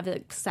moment of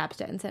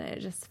acceptance, and it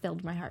just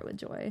filled my heart with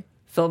joy.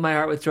 Filled my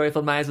heart with joy,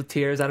 filled my eyes with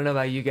tears. I don't know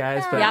about you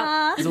guys, but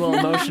it was a little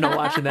emotional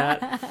watching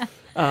that.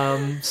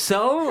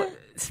 So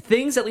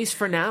things, at least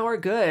for now, are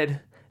good.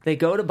 They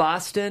go to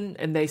Boston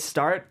and they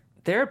start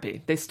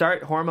therapy. They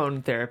start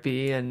hormone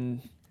therapy,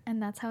 and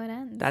that's how it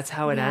ends. That's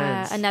how it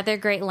ends. Another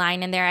great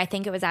line in there. I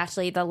think it was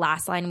actually the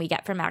last line we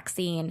get from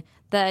Maxine.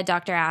 The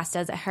doctor asked,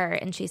 does it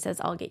hurt? And she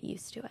says, I'll get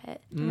used to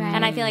it. Right.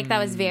 And I feel like that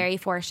was very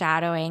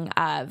foreshadowing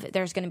of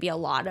there's going to be a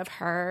lot of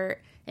hurt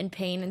and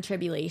pain and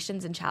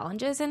tribulations and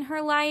challenges in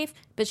her life,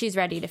 but she's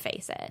ready to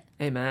face it.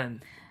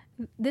 Amen.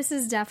 This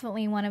is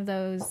definitely one of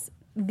those,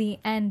 the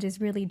end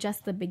is really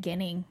just the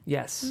beginning.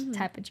 Yes.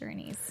 Type of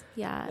journeys.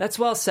 Yeah. That's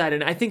well said.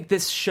 And I think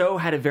this show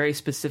had a very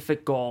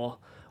specific goal.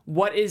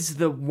 What is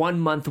the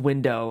 1 month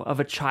window of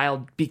a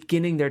child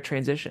beginning their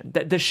transition?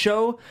 The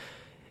show...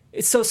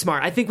 It's so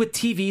smart. I think with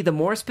TV, the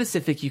more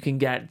specific you can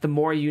get, the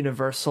more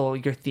universal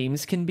your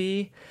themes can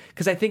be.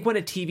 Because I think when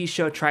a TV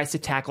show tries to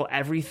tackle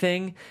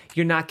everything,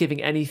 you're not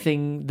giving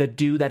anything the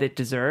due that it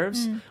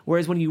deserves.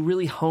 Whereas when you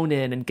really hone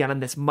in and get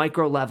on this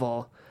micro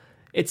level,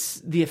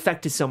 the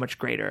effect is so much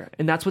greater.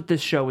 And that's what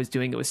this show was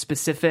doing. It was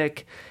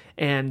specific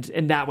and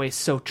in that way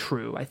so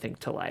true, I think,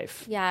 to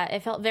life. Yeah,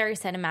 it felt very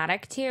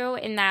cinematic too,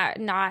 in that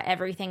not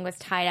everything was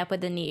tied up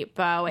with a neat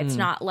bow. It's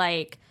not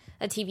like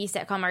a TV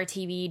sitcom or a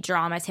TV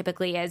drama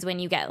typically is when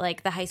you get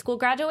like the high school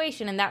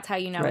graduation and that's how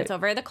you know it's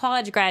over, the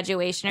college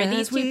graduation, or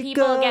these two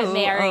people get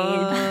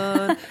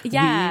married.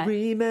 Yeah.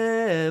 We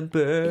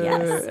remember.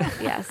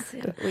 Yes.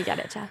 We get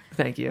it, Jeff.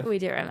 Thank you. We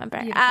do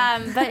remember.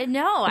 But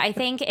no, I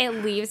think it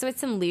leaves with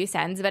some loose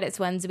ends, but it's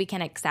ones we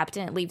can accept,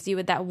 and it leaves you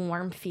with that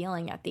warm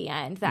feeling at the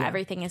end that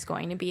everything is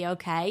going to be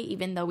okay,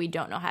 even though we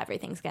don't know how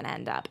everything's going to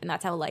end up. And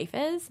that's how life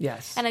is.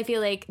 Yes. And I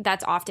feel like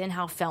that's often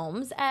how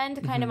films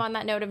end, kind of on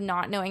that note of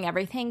not knowing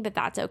everything, but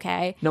that's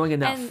okay. Knowing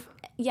enough. And,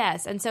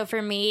 yes. And so for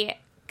me,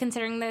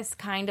 considering this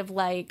kind of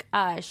like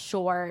a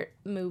short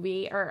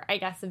movie, or I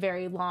guess a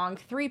very long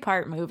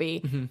 3-part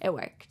movie, it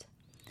worked.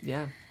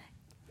 Yeah.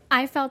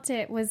 I felt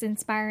it was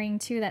inspiring,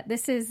 too, that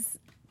this is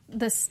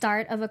the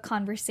start of a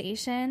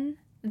conversation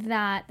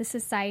that the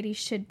society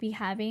should be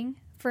having.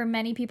 For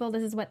many people,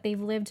 this is what they've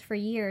lived for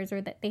years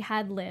or that they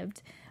had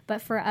lived.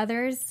 But for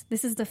others,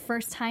 this is the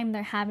first time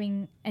they're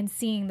having and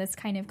seeing this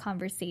kind of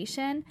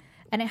conversation.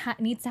 And it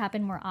needs to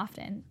happen more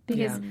often.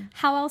 Because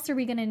how else are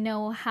we going to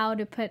know how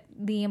to put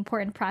the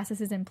important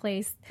processes in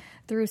place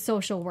through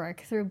social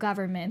work, through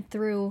government,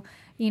 through,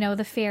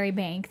 the ferry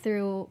bank,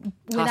 through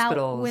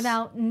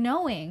without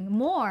knowing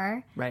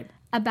more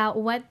about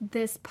what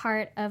this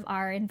part of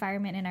our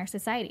environment and our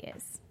society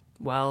is.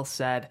 Well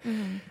said.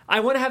 Mm-hmm.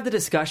 I want to have the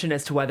discussion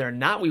as to whether or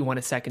not we want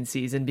a second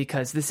season,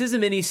 because this is a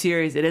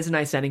mini-series. It is a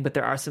nice ending, but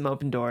there are some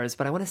open doors.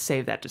 But I want to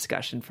save that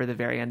discussion for the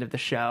very end of the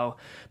show.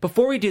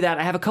 Before we do that,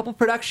 I have a couple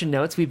production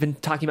notes. We've been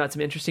talking about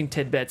some interesting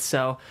tidbits.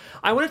 So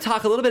I want to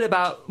talk a little bit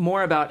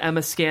more about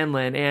Emma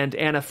Scanlon and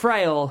Anna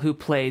Frail, who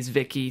plays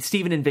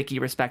Stephen and Vicky,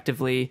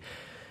 respectively.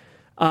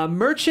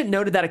 Merchant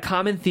noted that a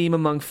common theme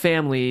among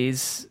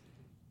families...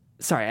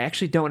 Sorry, I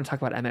actually don't want to talk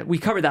about Emmett. We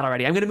covered that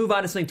already. I'm going to move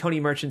on to something Tony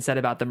Merchant said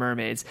about the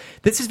mermaids.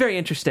 This is very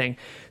interesting.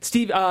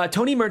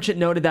 Tony Merchant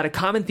noted that a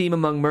common theme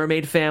among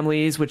mermaid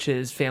families, which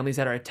is families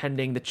that are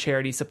attending the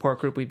charity support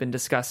group we've been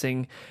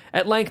discussing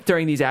at length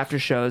during these after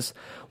shows,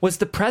 was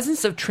the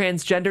presence of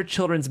transgender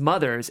children's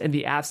mothers and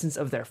the absence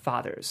of their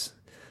fathers.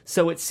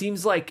 So it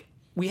seems like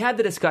we had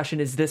the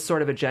discussion, is this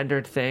sort of a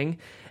gendered thing?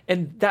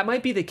 And that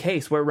might be the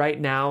case, where right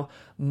now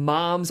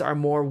moms are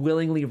more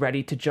willingly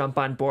ready to jump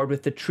on board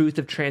with the truth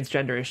of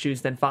transgender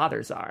issues than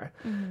fathers are.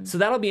 Mm-hmm. So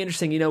that'll be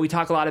interesting. We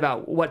talk a lot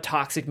about what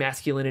toxic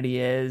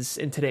masculinity is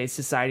in today's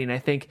society, and I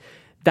think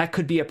that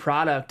could be a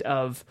product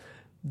of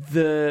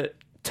the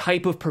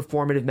type of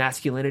performative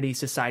masculinity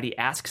society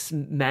asks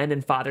men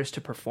and fathers to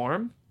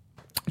perform.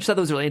 I just thought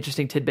that was a really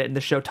interesting tidbit, and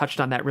the show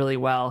touched on that really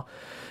well.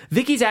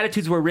 Vicky's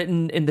attitudes were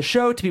written in the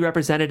show to be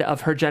representative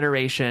of her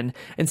generation,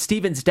 and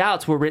Stephen's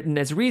doubts were written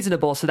as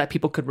reasonable so that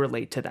people could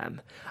relate to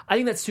them. I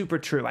think that's super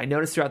true. I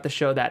noticed throughout the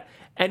show that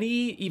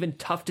any even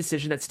tough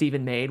decision that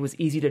Stephen made was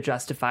easy to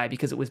justify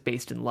because it was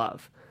based in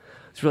love.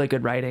 It's really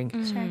good writing.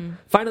 Mm-hmm. Sure.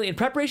 Finally, in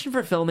preparation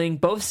for filming,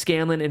 both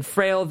Scanlon and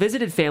Frail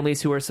visited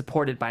families who were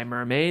supported by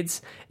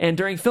mermaids. And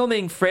during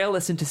filming, Frail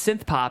listened to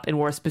synth pop and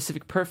wore a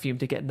specific perfume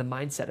to get in the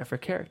mindset of her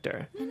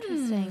character.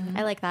 Interesting.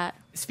 I like that.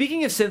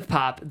 Speaking of synth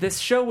pop, this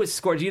show was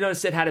scored. You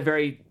notice it had a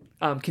very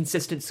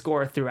consistent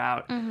score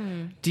throughout.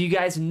 Mm-hmm. Do you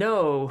guys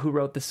know who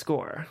wrote the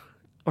score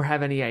or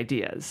have any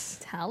ideas?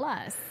 Tell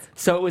us.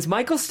 So it was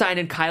Michael Stein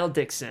and Kyle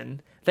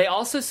Dixon. They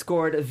also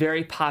scored a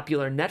very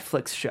popular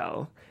Netflix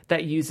show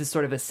that uses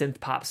sort of a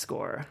synth pop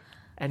score.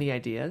 Any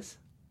ideas?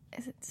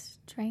 Is it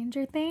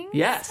Stranger Things?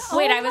 Yes.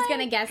 Wait, I was going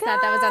to guess that.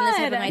 That was on the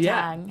tip of my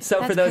tongue. So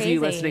That's for those crazy. of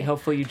you listening,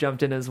 hopefully you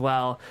jumped in as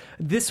well.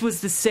 This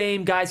was the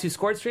same guys who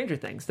scored Stranger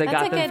Things. They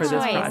got them for this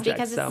project.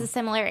 Because it's a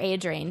similar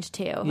age range,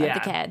 too, of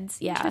the kids.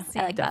 Yeah,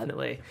 I like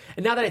definitely.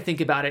 And now that I think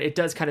about it, it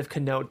does kind of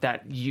connote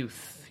that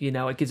youth.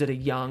 It gives it a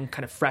young,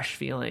 kind of fresh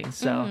feeling.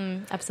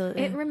 So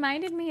absolutely. It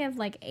reminded me of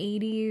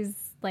 80s,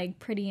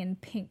 Pretty in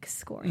Pink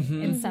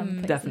scoring in some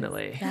places.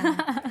 Definitely.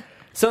 Yeah.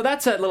 So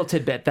that's a little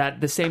tidbit, that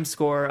the same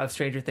score of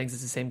Stranger Things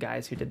is the same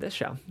guys who did this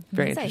show.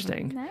 Very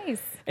interesting.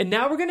 Nice. And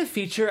now we're going to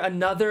feature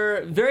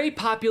another very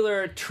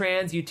popular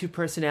trans YouTube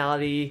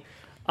personality,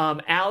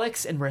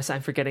 Alex, and Marissa,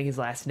 I'm forgetting his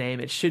last name.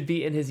 It should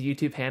be in his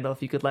YouTube handle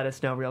if you could let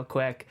us know real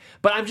quick.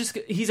 But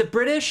he's a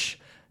British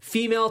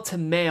female to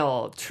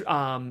male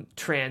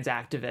trans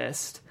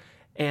activist.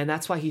 And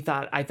that's why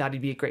I thought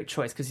he'd be a great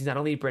choice, because he's not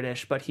only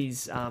British, but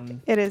he's...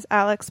 It is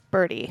Alex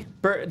Birdie.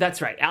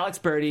 That's right, Alex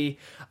Birdie.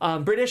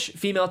 British,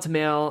 female to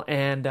male,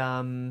 and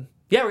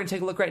we're going to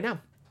take a look right now.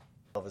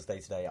 Mother's Day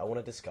today, I want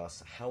to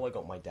discuss how I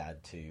got my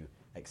dad to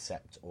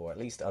accept or at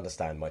least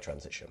understand my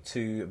transition.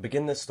 To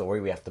begin this story,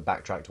 we have to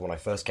backtrack to when I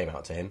first came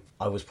out to him.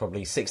 I was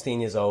probably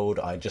 16 years old,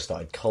 I just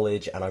started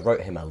college, and I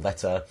wrote him a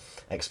letter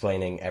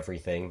explaining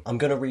everything. I'm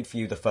going to read for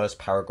you the first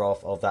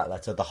paragraph of that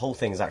letter. The whole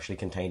thing is actually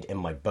contained in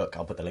my book.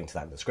 I'll put the link to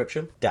that in the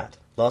description. Dad,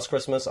 last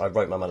Christmas I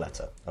wrote Mum a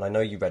letter, and I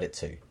know you read it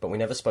too, but we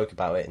never spoke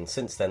about it, and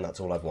since then that's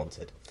all I've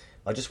wanted.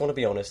 I just want to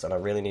be honest, and I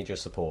really need your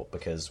support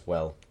because,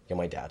 well, you're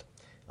my dad.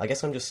 I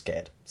guess I'm just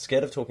scared.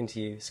 Scared of talking to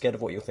you, scared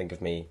of what you'll think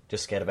of me,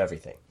 just scared of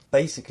everything.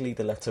 Basically,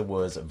 the letter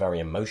was very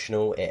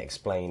emotional. It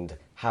explained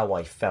how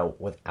I felt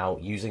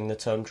without using the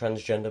term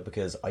transgender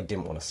because I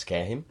didn't want to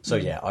scare him. So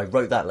yeah, I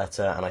wrote that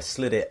letter and I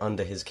slid it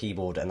under his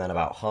keyboard, and then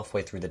about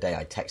halfway through the day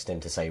I texted him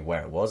to say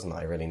where it was and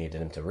I really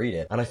needed him to read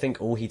it. And I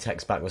think all he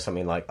texted back was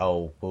something like,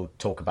 oh, we'll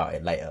talk about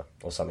it later,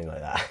 or something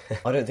like that.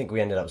 I don't think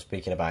we ended up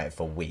speaking about it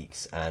for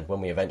weeks, and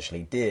when we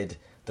eventually did,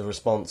 the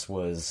response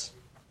was...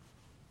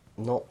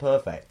 not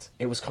perfect.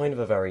 It was kind of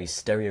a very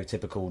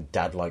stereotypical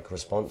dad-like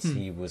response.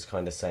 He was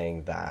kind of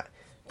saying that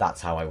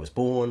that's how I was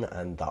born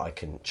and that I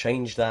couldn't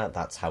change that.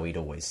 That's how he'd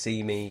always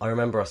see me. I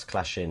remember us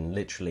clashing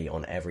literally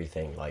on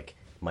everything. Like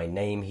my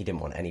name, he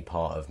didn't want any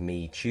part of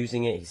me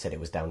choosing it. He said it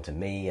was down to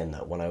me and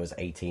that when I was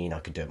 18 I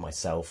could do it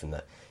myself, and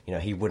that, you know,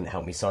 he wouldn't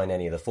help me sign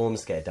any of the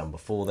forms, get it done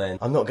before then.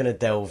 I'm not going to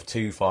delve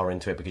too far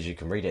into it because you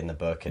can read it in the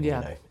book and, you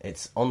know,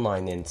 it's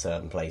online in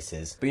certain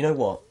places. But you know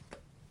what?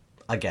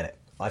 I get it.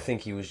 I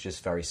think he was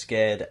just very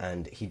scared,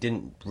 and he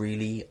didn't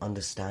really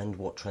understand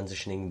what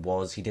transitioning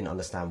was. He didn't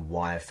understand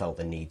why I felt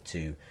the need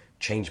to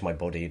change my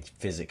body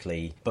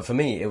physically. But for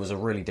me, it was a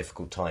really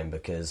difficult time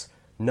because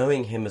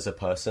knowing him as a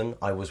person,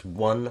 I was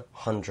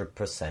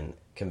 100%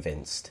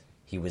 convinced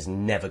he was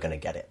never going to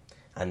get it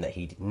and that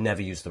he'd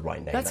never use the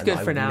right name. That's good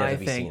for now, I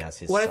think.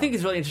 What I think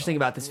is really interesting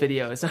about this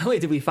video is not only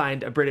did we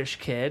find a British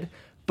kid,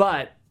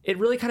 but it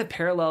really kind of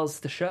parallels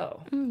the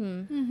show.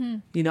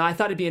 You know, I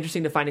thought it'd be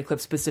interesting to find a clip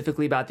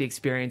specifically about the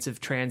experience of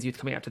trans youth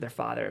coming out to their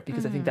father,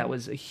 because I think that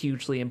was a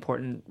hugely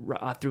important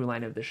through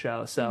line of the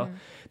show. So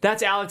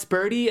that's Alex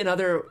Birdie,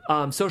 another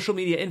social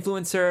media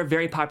influencer,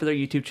 very popular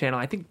YouTube channel.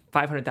 I think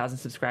 500,000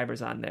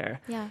 subscribers on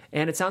there. Yeah.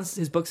 And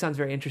his book sounds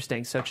very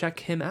interesting, so check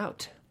him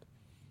out.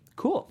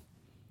 Cool.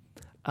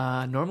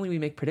 Normally we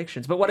make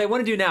predictions, but what I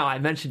want to do now, I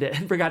mentioned it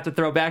and forgot to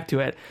throw back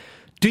to it.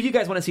 Do you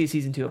guys want to see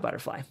season 2 of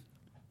Butterfly?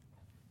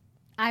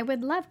 I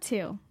would love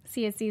to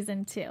see a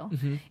season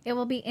 2. It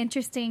will be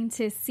interesting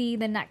to see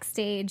the next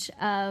stage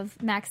of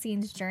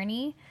Maxine's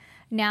journey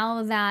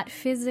now that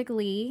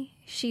physically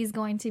she's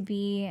going to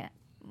be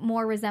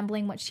more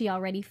resembling what she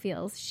already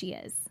feels she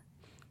is.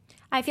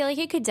 I feel like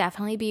it could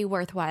definitely be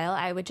worthwhile.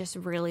 I would just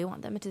really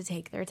want them to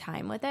take their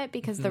time with it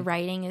because the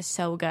writing is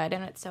so good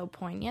and it's so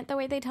poignant the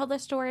way they tell the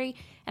story.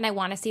 And I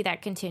want to see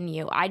that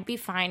continue. I'd be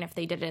fine if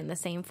they did it in the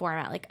same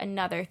format, like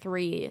another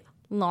 3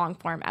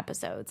 long-form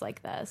episodes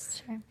like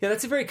this. Sure. Yeah,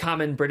 that's a very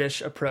common British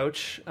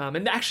approach.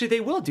 And actually, they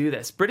will do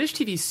this. British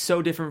TV is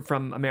so different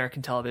from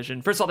American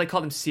television. First of all, they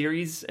call them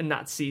series and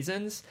not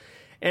seasons.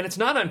 And it's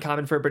not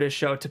uncommon for a British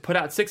show to put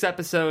out 6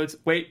 episodes,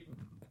 wait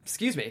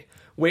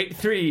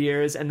 3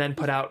 years, and then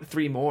put out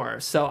 3 more.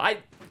 So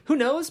who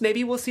knows?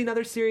 Maybe we'll see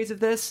another series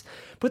of this.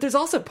 But there's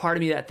also part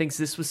of me that thinks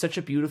this was such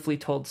a beautifully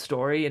told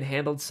story and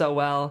handled so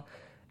well.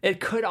 It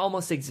could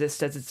almost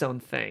exist as its own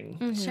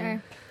thing.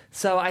 Sure.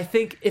 So I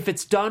think if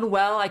it's done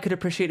well, I could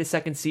appreciate a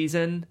second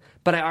season,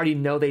 but I already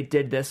know they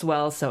did this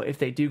well, so if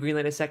they do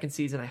greenlight a second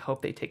season, I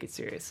hope they take it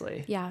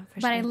seriously. Yeah,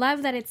 for But sure. I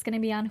love that it's going to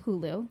be on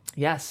Hulu.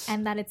 Yes.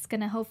 And that it's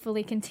going to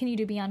hopefully continue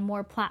to be on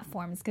more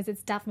platforms because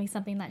it's definitely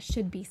something that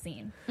should be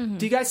seen.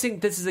 Do you guys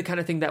think this is the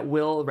kind of thing that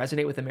will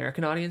resonate with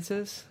American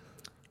audiences?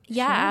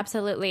 Yeah,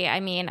 absolutely.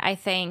 I mean, I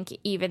think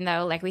even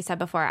though, like we said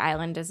before,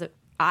 Ireland is a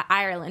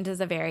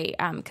very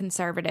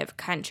conservative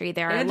country.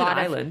 There are And a lot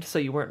an of island, so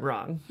you weren't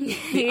wrong.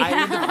 The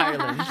island of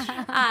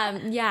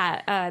Ireland.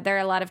 there are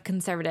a lot of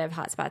conservative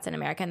hotspots in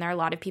America, and there are a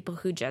lot of people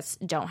who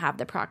just don't have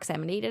the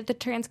proximity to the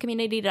trans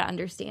community to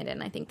understand it.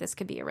 And I think this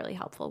could be a really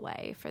helpful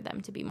way for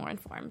them to be more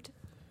informed.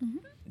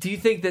 Do you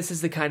think this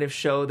is the kind of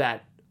show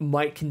that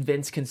might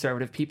convince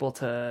conservative people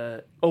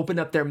to open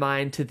up their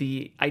mind to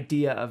the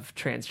idea of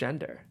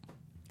transgender?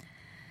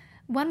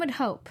 One would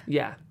hope.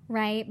 Yeah.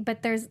 Right?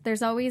 But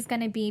there's always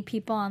going to be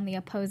people on the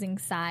opposing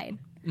side.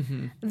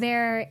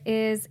 There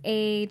is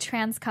a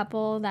trans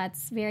couple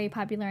that's very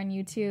popular on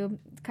YouTube.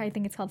 I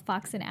think it's called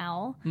Fox and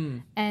Owl.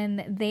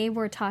 And they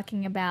were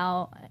talking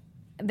about,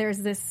 there's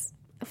this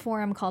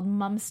forum called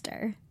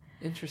Mumster.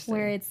 Interesting.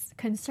 Where it's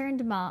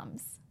concerned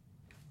moms.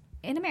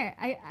 In America.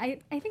 I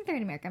think they're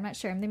in America. I'm not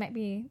sure. They might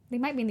be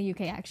in the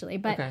UK actually.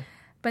 But Okay.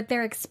 But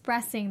they're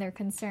expressing their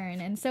concern.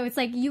 And so it's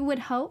like you would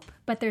hope,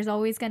 but there's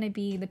always going to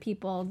be the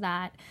people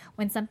that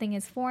when something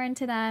is foreign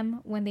to them,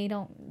 when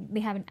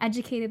they haven't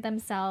educated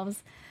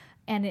themselves,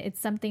 and it's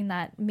something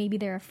that maybe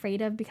they're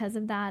afraid of because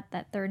of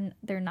that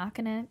they're not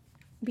going to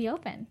be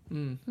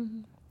open.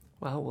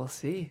 Well, we'll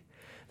see.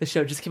 The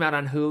show just came out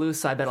on Hulu,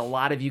 so I bet a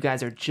lot of you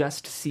guys are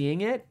just seeing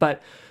it. But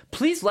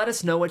please let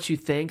us know what you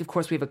think. Of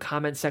course, we have a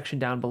comment section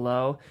down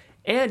below,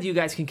 and you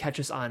guys can catch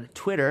us on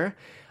Twitter.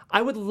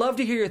 I would love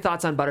to hear your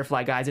thoughts on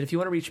Butterfly, guys. And if you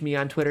want to reach me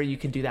on Twitter, you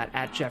can do that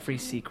at Jeffrey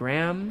C.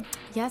 Graham.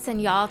 Yes,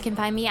 and y'all can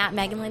find me at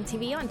Meagan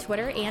TV on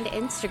Twitter and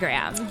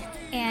Instagram.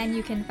 And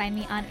you can find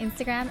me on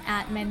Instagram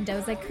at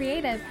Mendoza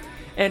Creative.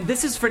 And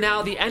this is, for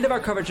now, the end of our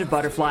coverage of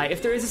Butterfly.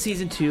 If there is a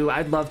season 2,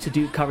 I'd love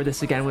to cover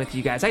this again with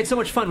you guys. I had so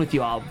much fun with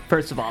you all,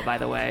 first of all, by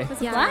the way. It was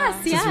a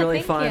blast. This is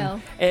really fun.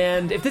 You.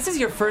 And if this is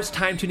your first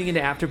time tuning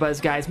into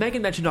AfterBuzz, guys,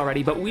 Meagan mentioned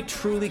already, but we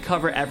truly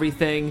cover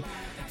everything.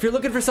 If you're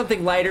looking for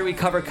something lighter, we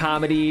cover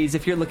comedies.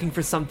 If you're looking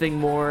for something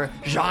more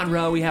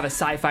genre, we have a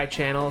sci-fi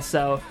channel.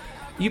 So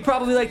you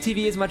probably like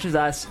TV as much as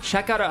us.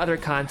 Check out our other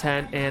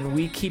content, and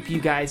we keep you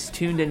guys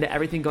tuned into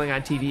everything going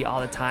on TV all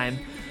the time.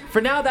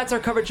 For now, that's our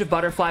coverage of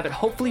Butterfly, but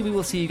hopefully we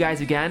will see you guys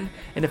again.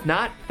 And if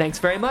not, thanks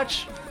very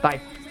much.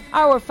 Bye.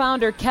 Our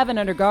founder, Kevin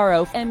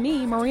Undergaro, and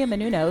me, Maria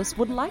Menounos,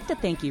 would like to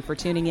thank you for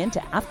tuning in to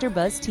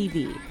AfterBuzz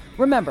TV.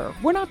 Remember,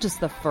 we're not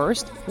just the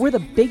first, we're the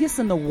biggest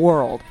in the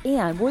world,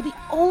 and we're the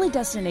only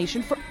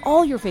destination for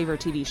all your favorite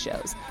TV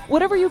shows.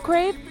 Whatever you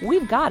crave,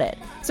 we've got it.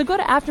 So go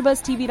to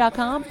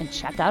AfterBuzzTV.com and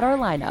check out our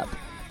lineup.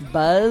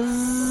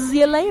 Buzz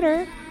you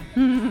later.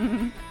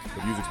 The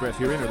views expressed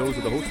herein are those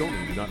of the host only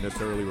and do not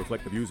necessarily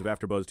reflect the views of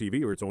AfterBuzz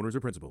TV or its owners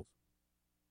or principals.